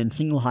in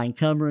single high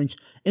coverage.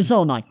 It's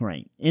all not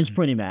great. It's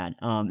pretty bad.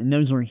 And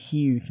those are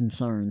huge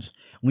concerns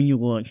when you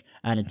look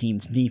at a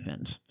team's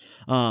defense.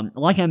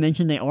 Like I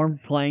mentioned, they are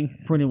playing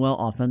pretty well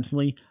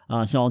offensively,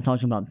 so I'll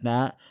talk about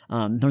that.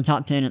 They're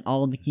top 10 in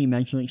all of the key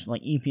metrics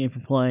like EPA per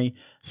play,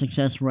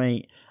 success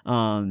rate,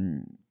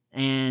 and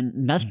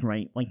that's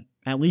great. Like,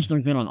 at least they're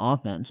good on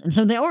offense. And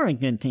so they are a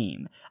good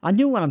team. I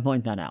do want to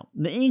point that out.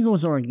 The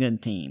Eagles are a good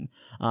team.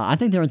 I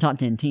think they're a top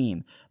 10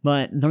 team,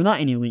 but they're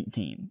not an elite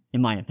team,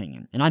 in my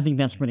opinion. And I think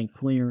that's pretty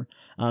clear.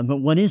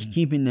 But what is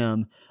keeping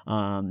them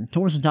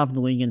towards the top of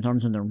the league in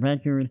terms of their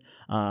record,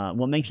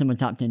 what makes them a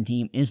top 10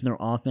 team is their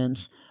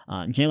offense.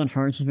 Jalen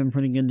Hurts has been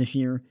pretty good this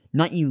year.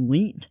 Not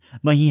elite,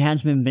 but he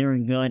has been very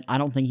good. I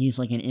don't think he's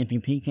like an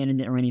MVP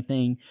candidate or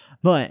anything,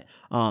 but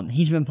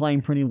he's been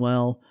playing pretty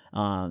well.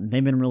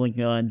 They've been really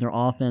good. Their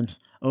offense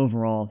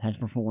overall has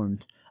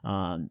performed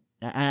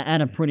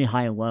at a pretty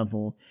high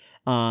level.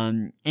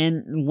 And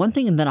one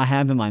thing that I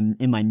have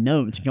in my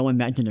notes going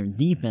back to their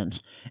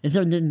defense is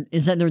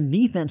that their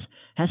defense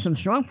has some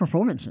strong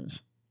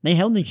performances. They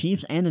held the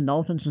Chiefs and the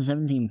Dolphins to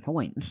 17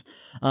 points,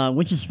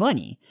 which is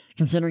funny,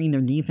 considering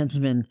their defense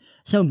has been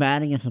so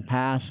bad against the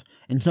pass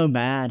and so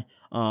bad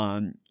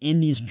in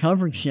these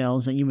coverage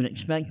shells that you would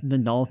expect the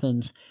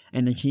Dolphins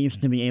and the Chiefs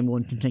to be able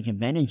to take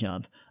advantage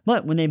of.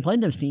 But when they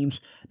played those teams,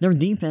 their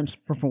defense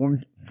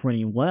performed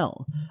pretty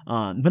well.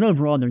 But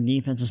overall, their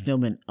defense has still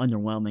been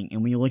underwhelming,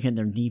 and when you look at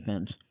their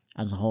defense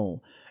as a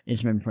whole,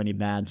 it's been pretty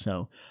bad.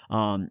 So,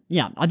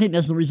 yeah, I think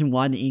that's the reason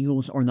why the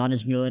Eagles are not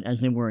as good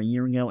as they were a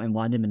year ago and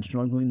why they've been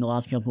struggling the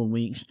last couple of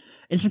weeks.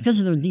 It's because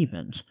of their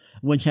defense,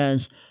 which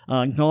has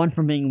gone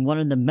from being one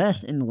of the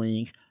best in the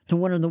league to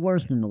one of the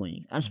worst in the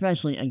league,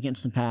 especially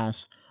against the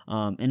pass,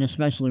 and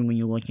especially when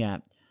you look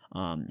at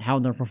how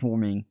they're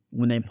performing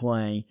when they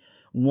play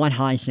one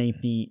high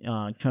safety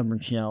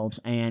coverage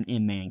shells and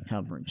in man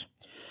coverage.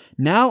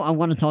 Now I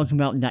want to talk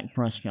about Dak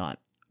Prescott.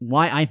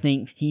 Why I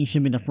think he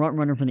should be the front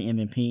runner for the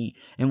MVP,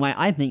 and why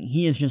I think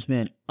he has just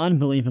been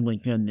unbelievably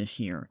good this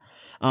year.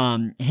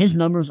 His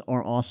numbers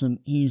are awesome.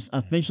 He's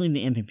officially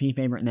the MVP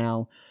favorite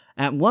now.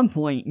 At one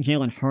point,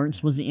 Jalen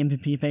Hurts was the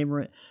MVP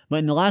favorite, but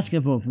in the last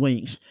couple of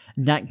weeks,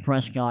 Dak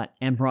Prescott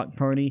and Brock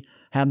Purdy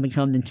have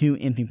become the two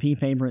MVP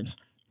favorites,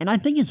 and I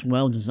think it's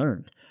well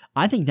deserved.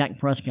 I think Dak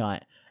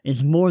Prescott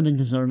is more than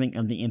deserving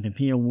of the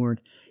MVP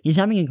award. He's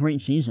having a great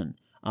season.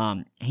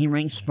 He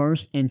ranks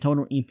first in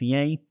total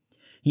EPA.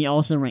 He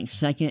also ranks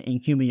second in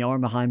QBR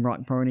behind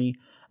Brock Purdy.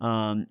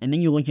 And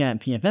then you look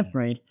at PFF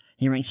grade,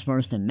 he ranks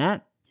first in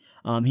that.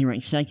 He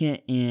ranks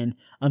second in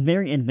a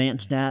very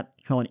advanced stat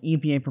called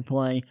EPA per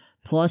play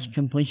plus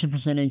completion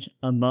percentage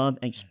above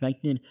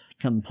expected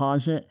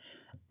composite.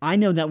 I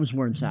know that was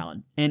word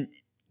salad. And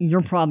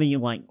you're probably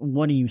like,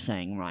 what are you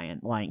saying,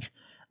 Ryan? Like,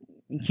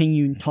 can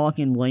you talk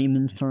in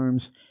layman's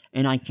terms?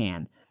 And I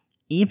can.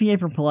 EPA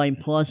per play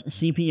plus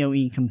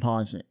CPOE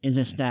composite is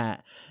a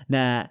stat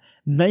that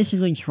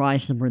basically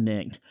tries to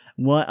predict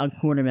what a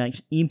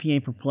quarterback's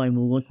EPA per play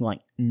will look like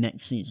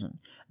next season.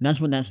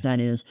 That's what that stat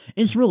is.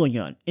 It's really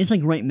good. It's a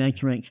great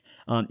metric.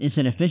 It's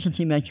an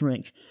efficiency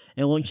metric.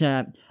 It looks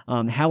at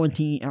how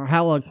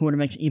a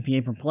quarterback's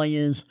EPA per play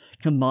is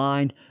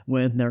combined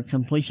with their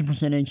completion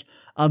percentage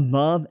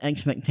above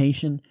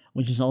expectation,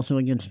 which is also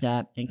a good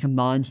stat. It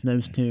combines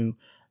those two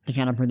to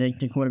kind of predict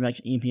the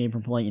quarterback's EPA per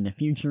play in the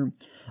future.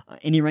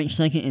 And he ranks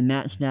second in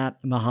that stat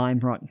behind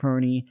Brock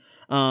Purdy.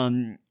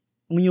 When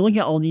you look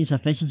at all these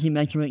efficiency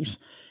metrics,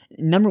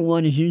 number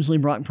one is usually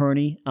Brock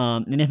Purdy.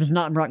 And if it's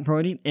not Brock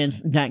Purdy,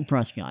 it's Dak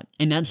Prescott.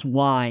 And that's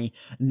why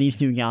these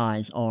two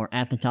guys are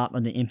at the top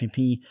of the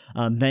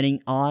MVP betting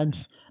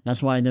odds.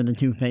 That's why they're the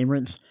two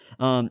favorites.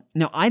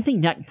 Now, I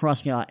think Dak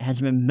Prescott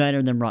has been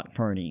better than Brock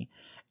Purdy.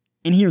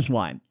 And here's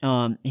why.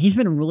 He's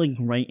been really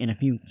great in a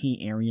few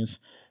key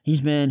areas.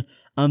 He's been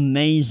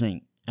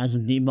amazing as a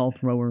deep ball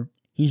thrower.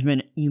 He's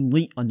been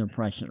elite under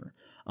pressure.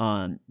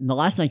 The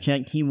last I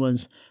checked, he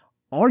was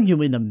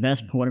arguably the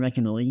best quarterback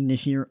in the league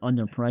this year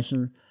under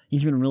pressure.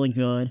 He's been really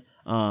good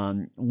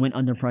when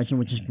under pressure,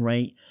 which is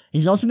great.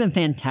 He's also been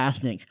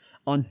fantastic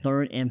on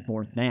third and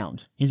fourth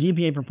downs. His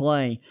EPA per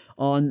play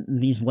on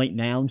these late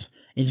downs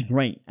is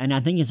great, and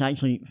I think it's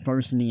actually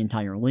first in the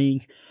entire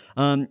league.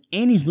 And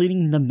he's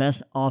leading the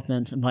best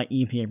offense by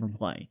EPA per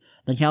play.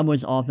 The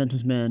Cowboys' offense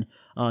has been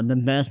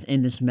the best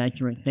in this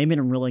metric. They've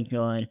been really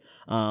good,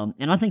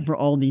 and I think for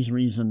all these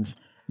reasons,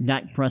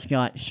 Dak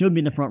Prescott should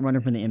be the front runner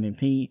for the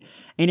MVP.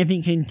 And if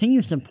he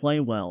continues to play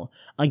well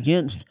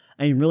against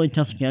a really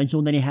tough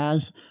schedule that he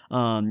has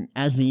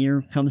as the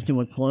year comes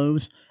to a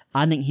close,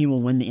 I think he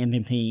will win the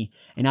MVP,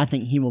 and I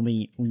think he will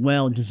be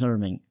well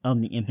deserving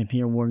of the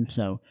MVP award.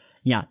 So,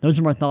 yeah, those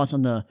are my thoughts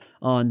on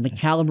the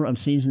caliber of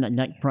season that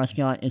Dak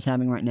Prescott is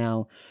having right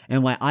now,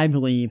 and why I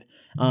believe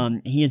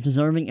He is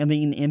deserving of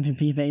being the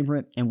MVP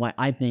favorite, and why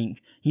I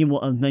think he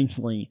will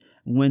eventually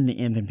win the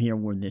MVP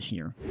award this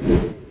year.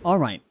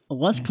 Alright,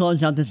 let's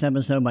close out this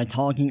episode by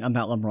talking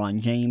about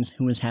LeBron James,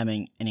 who is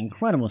having an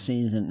incredible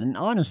season, and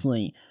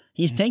honestly,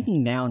 he's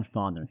taking down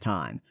Father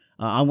Time.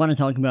 I want to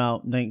talk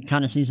about the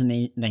kind of season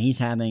that he's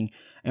having,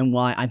 and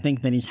why I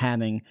think that he's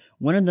having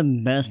one of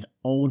the best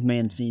old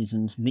man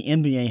seasons the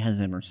NBA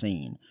has ever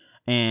seen.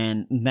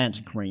 And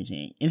that's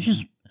crazy. It's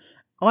just,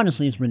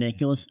 honestly, it's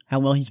ridiculous how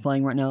well he's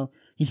playing right now.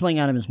 He's playing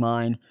out of his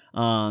mind,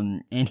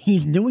 and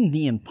he's doing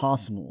the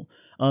impossible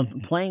of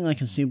playing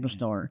like a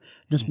superstar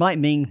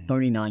despite being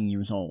 39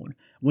 years old,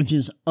 which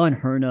is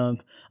unheard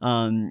of.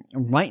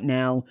 Right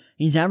now,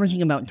 he's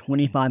averaging about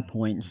 25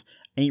 points,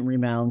 8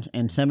 rebounds,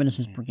 and 7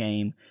 assists per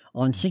game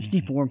on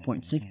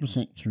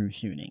 64.6% true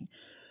shooting.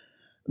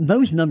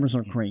 Those numbers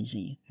are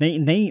crazy.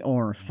 They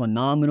are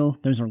phenomenal.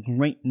 Those are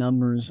great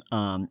numbers.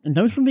 And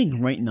those would be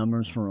great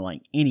numbers for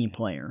like any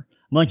player,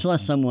 much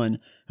less someone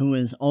who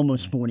is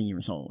almost 40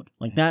 years old.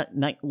 Like that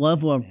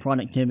level of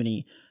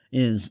productivity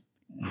is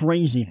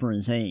crazy for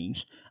his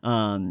age.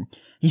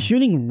 He's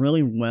shooting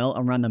really well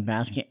around the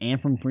basket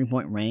and from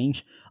 3-point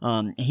range.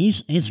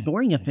 His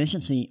scoring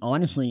efficiency,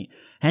 honestly,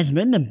 has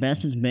been the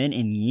best it's been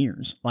in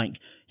years. Like,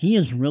 he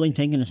has really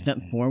taken a step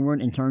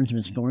forward in terms of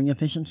his scoring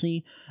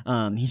efficiency.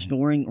 He's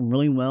scoring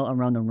really well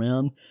around the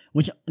rim,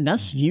 which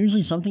that's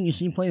usually something you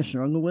see players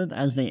struggle with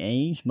as they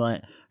age,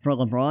 but for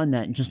LeBron,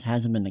 that just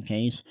hasn't been the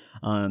case.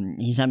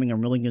 He's having a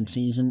really good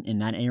season in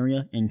that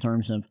area in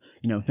terms of,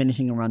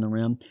 finishing around the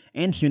rim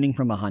and shooting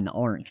from behind the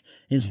arc.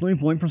 His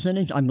 3-point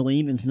percentage, I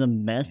believe, is the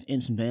best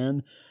it's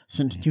been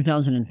since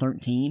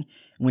 2013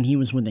 when he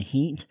was with the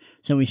Heat.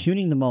 So he's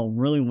shooting the ball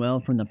really well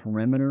from the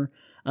perimeter.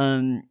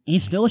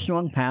 He's still a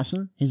strong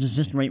passer. His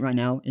assist rate right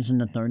now is in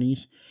the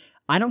 30s.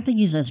 I don't think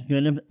he's as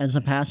good as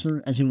a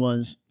passer as he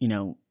was,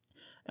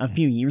 a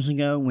few years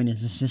ago when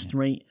his assist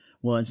rate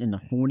was in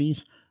the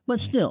 40s. But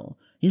still,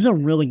 he's a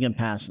really good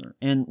passer,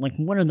 and like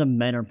one of the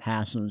better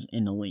passers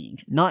in the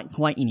league. Not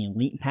quite an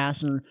elite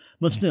passer,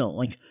 but still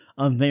like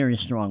a very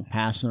strong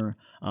passer,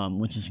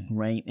 which is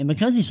great. And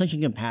because he's such a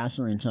good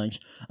passer and such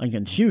a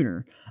good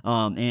shooter,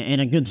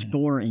 and a good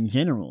scorer in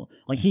general,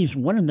 like he's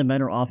one of the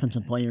better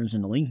offensive players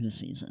in the league this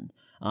season,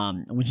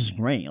 which is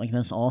great. Like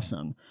that's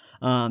awesome.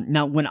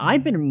 Now, what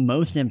I've been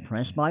most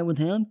impressed by with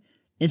him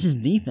is his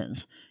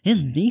defense.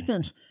 His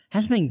defense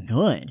has been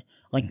good.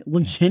 Like,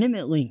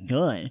 legitimately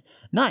good.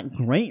 Not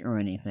great or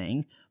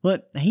anything,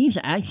 but he's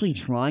actually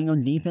trying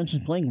on defense.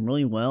 He's playing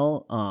really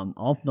well,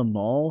 off the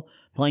ball,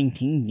 playing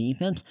team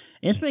defense.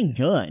 It's been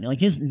good. Like,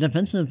 his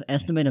defensive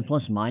estimated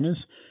plus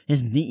minus,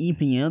 his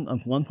DEPM of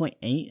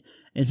 1.8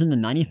 is in the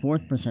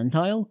 94th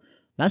percentile.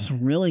 That's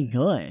really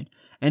good.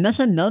 And that's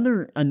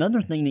another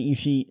thing that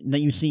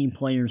you see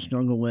players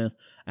struggle with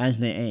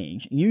as they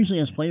age. Usually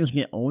as players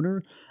get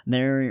older,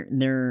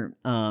 the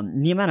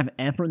amount of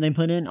effort they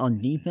put in on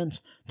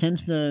defense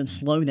tends to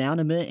slow down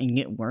a bit and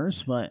get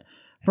worse, but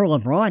for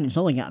LeBron, it's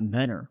only gotten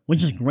better,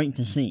 which is great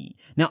to see.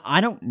 Now,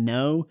 I don't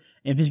know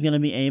if he's going to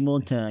be able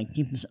to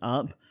keep this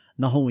up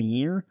the whole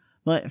year,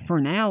 but for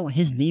now,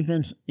 his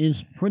defense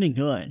is pretty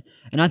good.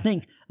 And I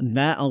think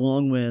that,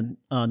 along with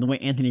the way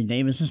Anthony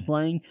Davis is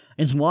playing,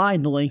 is why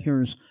the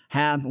Lakers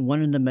have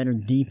one of the better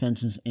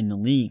defenses in the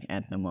league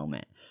at the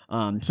moment.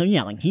 So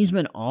yeah, like, he's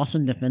been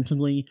awesome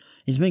defensively.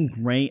 He's been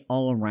great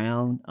all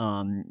around.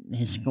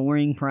 His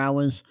scoring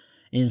prowess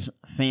is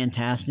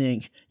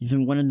fantastic. He's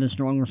been one of the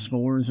stronger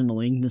scorers in the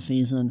league this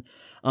season.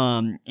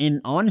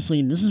 And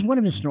honestly, this is one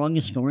of his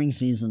strongest scoring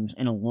seasons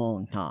in a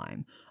long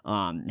time.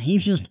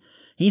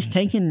 He's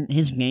taken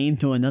his game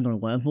to another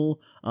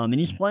level, and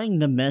he's playing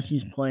the best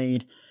he's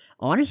played,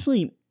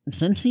 honestly,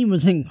 since he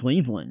was in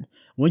Cleveland,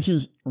 which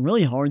is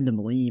really hard to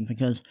believe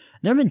because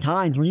there have been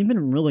times where he's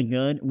been really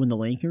good with the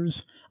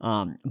Lakers,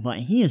 but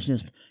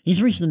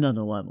he's reached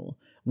another level,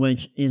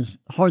 which is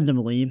hard to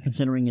believe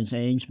considering his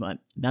age, but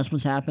that's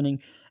what's happening,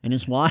 and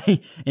it's why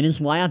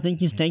I think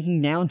he's taking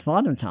down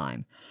Father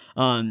Time.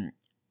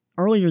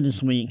 Earlier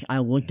this week, I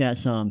looked at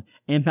some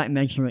impact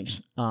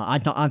metrics.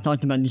 I've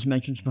talked about these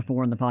metrics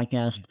before on the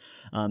podcast.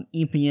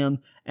 EPM,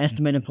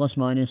 estimated plus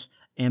minus,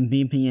 and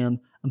BPM,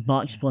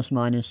 box plus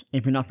minus.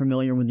 If you're not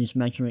familiar with these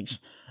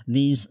metrics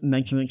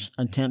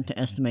attempt to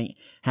estimate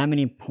how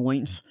many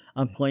points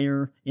a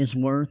player is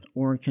worth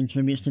or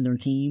contributes to their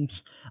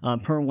teams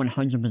per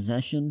 100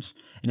 possessions,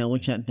 and it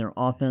looks at their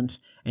offense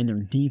and their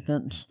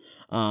defense.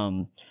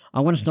 I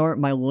want to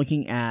start by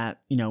looking at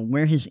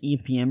where his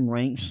EPM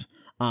ranks.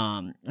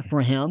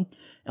 For him,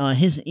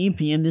 his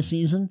EPM this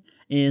season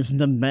is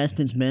the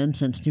best it's been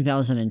since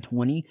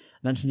 2020.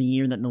 That's the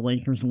year that the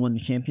Lakers won the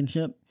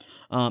championship.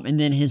 And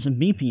then his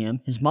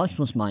BPM, his box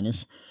plus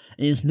minus,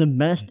 is the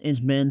best it's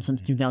been since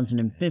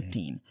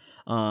 2015.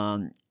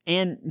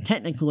 And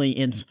technically,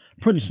 it's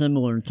pretty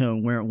similar to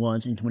where it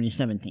was in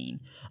 2017.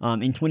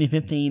 In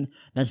 2015,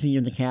 that's the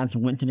year the Cavs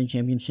went to the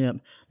championship.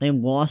 They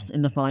lost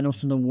in the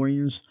finals to the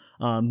Warriors,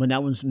 but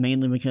that was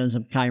mainly because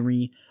of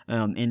Kyrie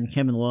and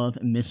Kevin Love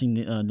missing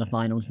the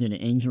finals due to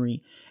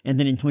injury. And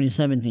then in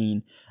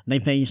 2017, they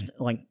faced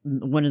like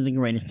one of the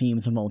greatest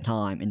teams of all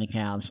time, and the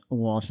Cavs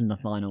lost in the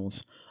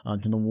finals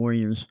to the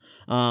Warriors.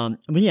 But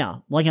yeah,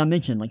 like I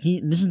mentioned, like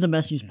this is the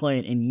best he's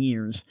played in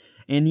years,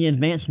 and the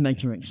advanced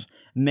metrics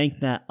make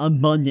that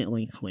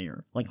abundantly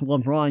clear. Like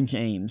LeBron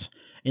James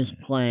is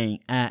playing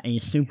at a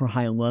super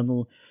high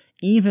level,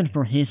 even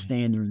for his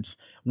standards,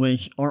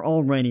 which are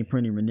already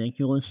pretty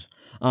ridiculous.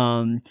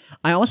 I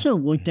also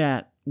looked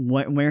at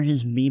where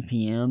his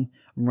BPM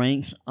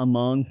ranks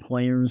among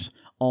players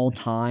all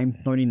time,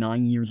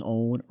 39 years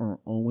old or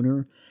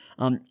older.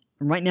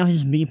 Right now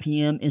his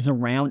BPM is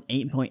around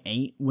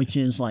 8.8, which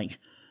is like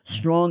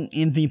strong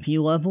MVP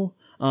level.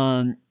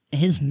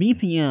 His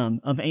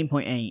BPM of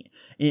 8.8,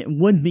 it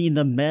would be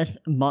the best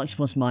box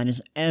plus minus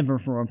ever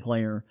for a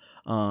player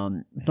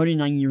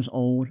 39 years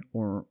old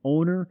or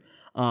older.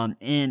 And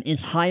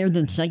it's higher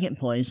than second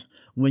place,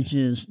 which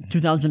is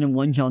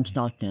 2001 John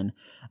Stockton,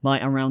 by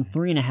around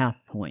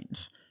 3.5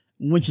 points,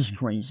 which is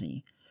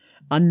crazy.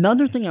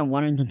 Another thing I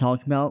wanted to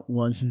talk about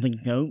was the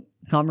GOAT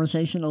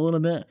conversation a little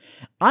bit.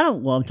 I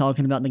don't love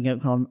talking about the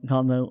GOAT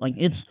combo. Like,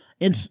 it's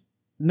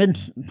been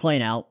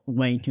played out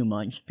way too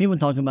much. People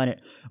talk about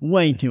it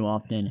way too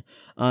often.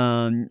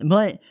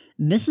 But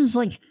this is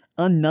like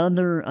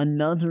another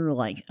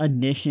like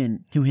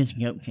addition to his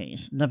GOAT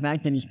case. The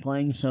fact that he's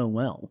playing so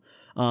well.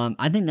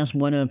 I think that's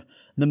one of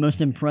the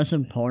most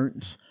impressive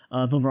parts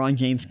of LeBron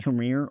James'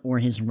 career, or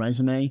his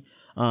resume,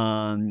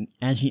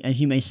 as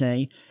you may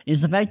say,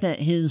 is the fact that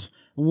his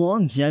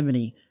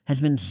longevity has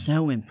been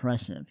so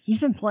impressive. He's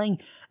been playing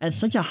at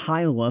such a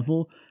high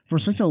level for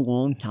such a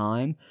long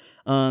time,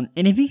 and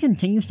if he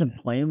continues to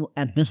play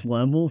at this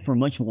level for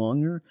much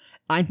longer,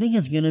 I think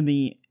it's going to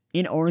be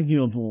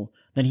inarguable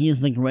that he is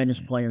the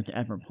greatest player to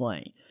ever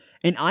play.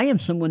 And I am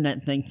someone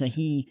that thinks that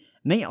he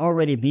may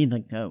already be the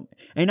GOAT.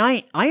 And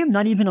I am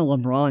not even a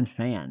LeBron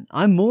fan.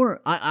 I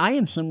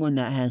am someone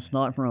that has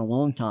thought for a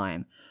long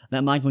time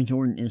that Michael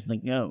Jordan is the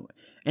GOAT.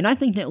 And I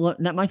think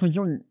that Michael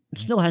Jordan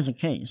still has a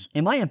case.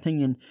 In my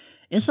opinion,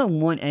 it's a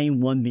 1A,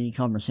 1B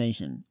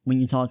conversation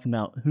when you talk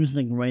about who's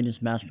the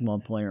greatest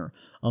basketball player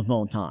of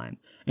all time.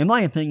 In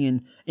my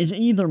opinion, it's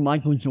either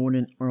Michael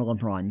Jordan or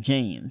LeBron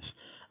James.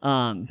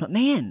 But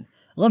man,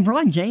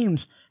 LeBron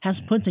James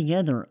has put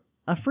together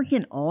a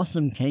freaking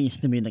awesome case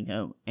to be the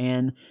GOAT,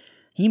 and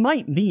he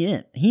might be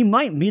it. He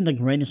might be the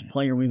greatest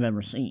player we've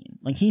ever seen.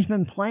 Like, he's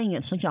been playing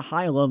at such a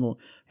high level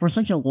for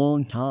such a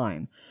long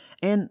time,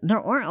 and there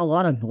aren't a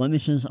lot of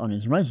blemishes on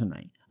his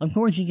resume. Of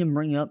course, you can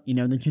bring up,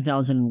 the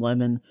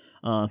 2011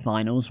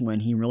 finals when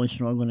he really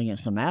struggled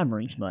against the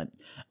Mavericks, but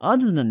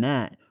other than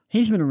that,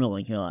 he's been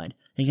really good.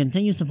 He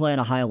continues to play at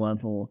a high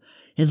level.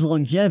 His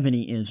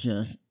longevity is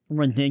just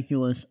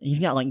ridiculous. He's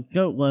got like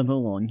GOAT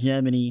level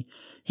longevity.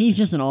 He's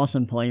just an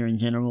awesome player in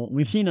general.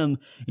 We've seen him,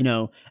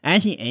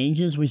 as he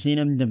ages, we've seen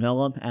him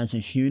develop as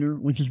a shooter,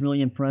 which is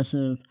really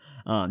impressive.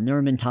 There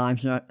have been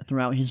times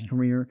throughout his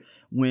career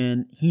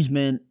when he's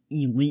been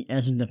elite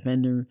as a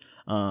defender.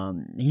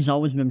 He's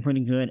always been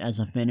pretty good as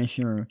a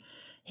finisher.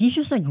 He's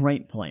just a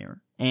great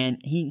player, and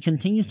he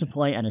continues to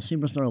play at a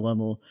superstar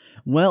level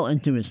well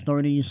into his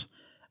 30s,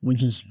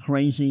 which is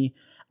crazy.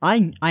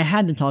 I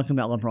had to talk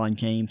about LeBron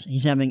James.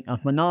 He's having a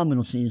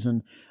phenomenal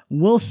season.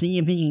 We'll see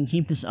if he can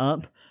keep this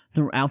up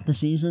throughout the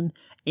season.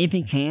 If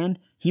he can,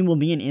 he will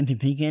be an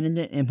MVP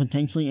candidate and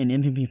potentially an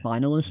MVP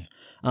finalist.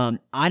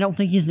 I don't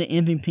think he's the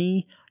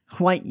MVP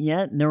quite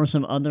yet. There are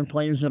some other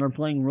players that are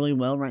playing really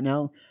well right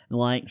now,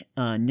 like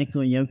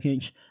Nikola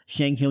Jokic,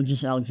 Shai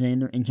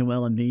Gilgeous-Alexander, and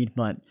Joel Embiid.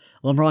 But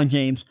LeBron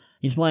James,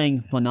 he's playing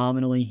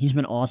phenomenally. He's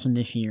been awesome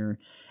this year.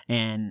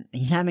 And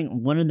he's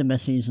having one of the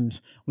best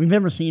seasons we've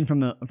ever seen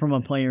from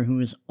a player who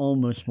is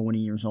almost 40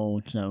 years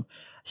old. So,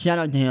 shout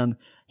out to him.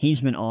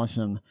 He's been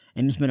awesome,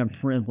 and it's been a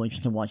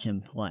privilege to watch him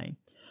play.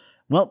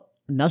 Well,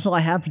 that's all I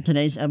have for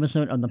today's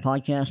episode of the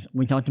podcast.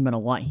 We talked about a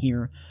lot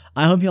here.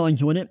 I hope y'all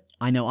enjoyed it.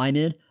 I know I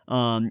did.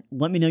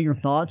 Let me know your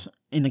thoughts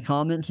in the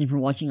comments if you're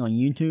watching on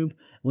YouTube.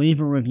 Leave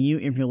a review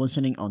if you're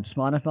listening on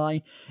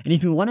Spotify. And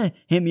if you want to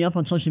hit me up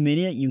on social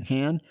media, you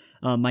can.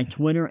 My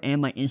Twitter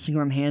and my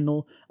Instagram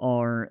handle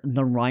are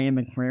the Ryan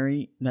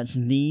McCrary. That's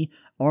the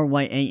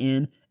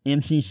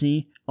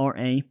RyanMCCRARY.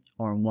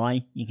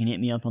 You can hit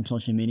me up on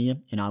social media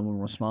and I will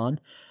respond.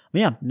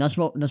 But yeah, that's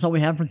all we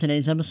have for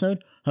today's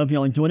episode. Hope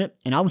y'all enjoyed it,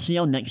 and I will see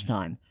y'all next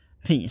time.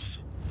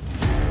 Peace.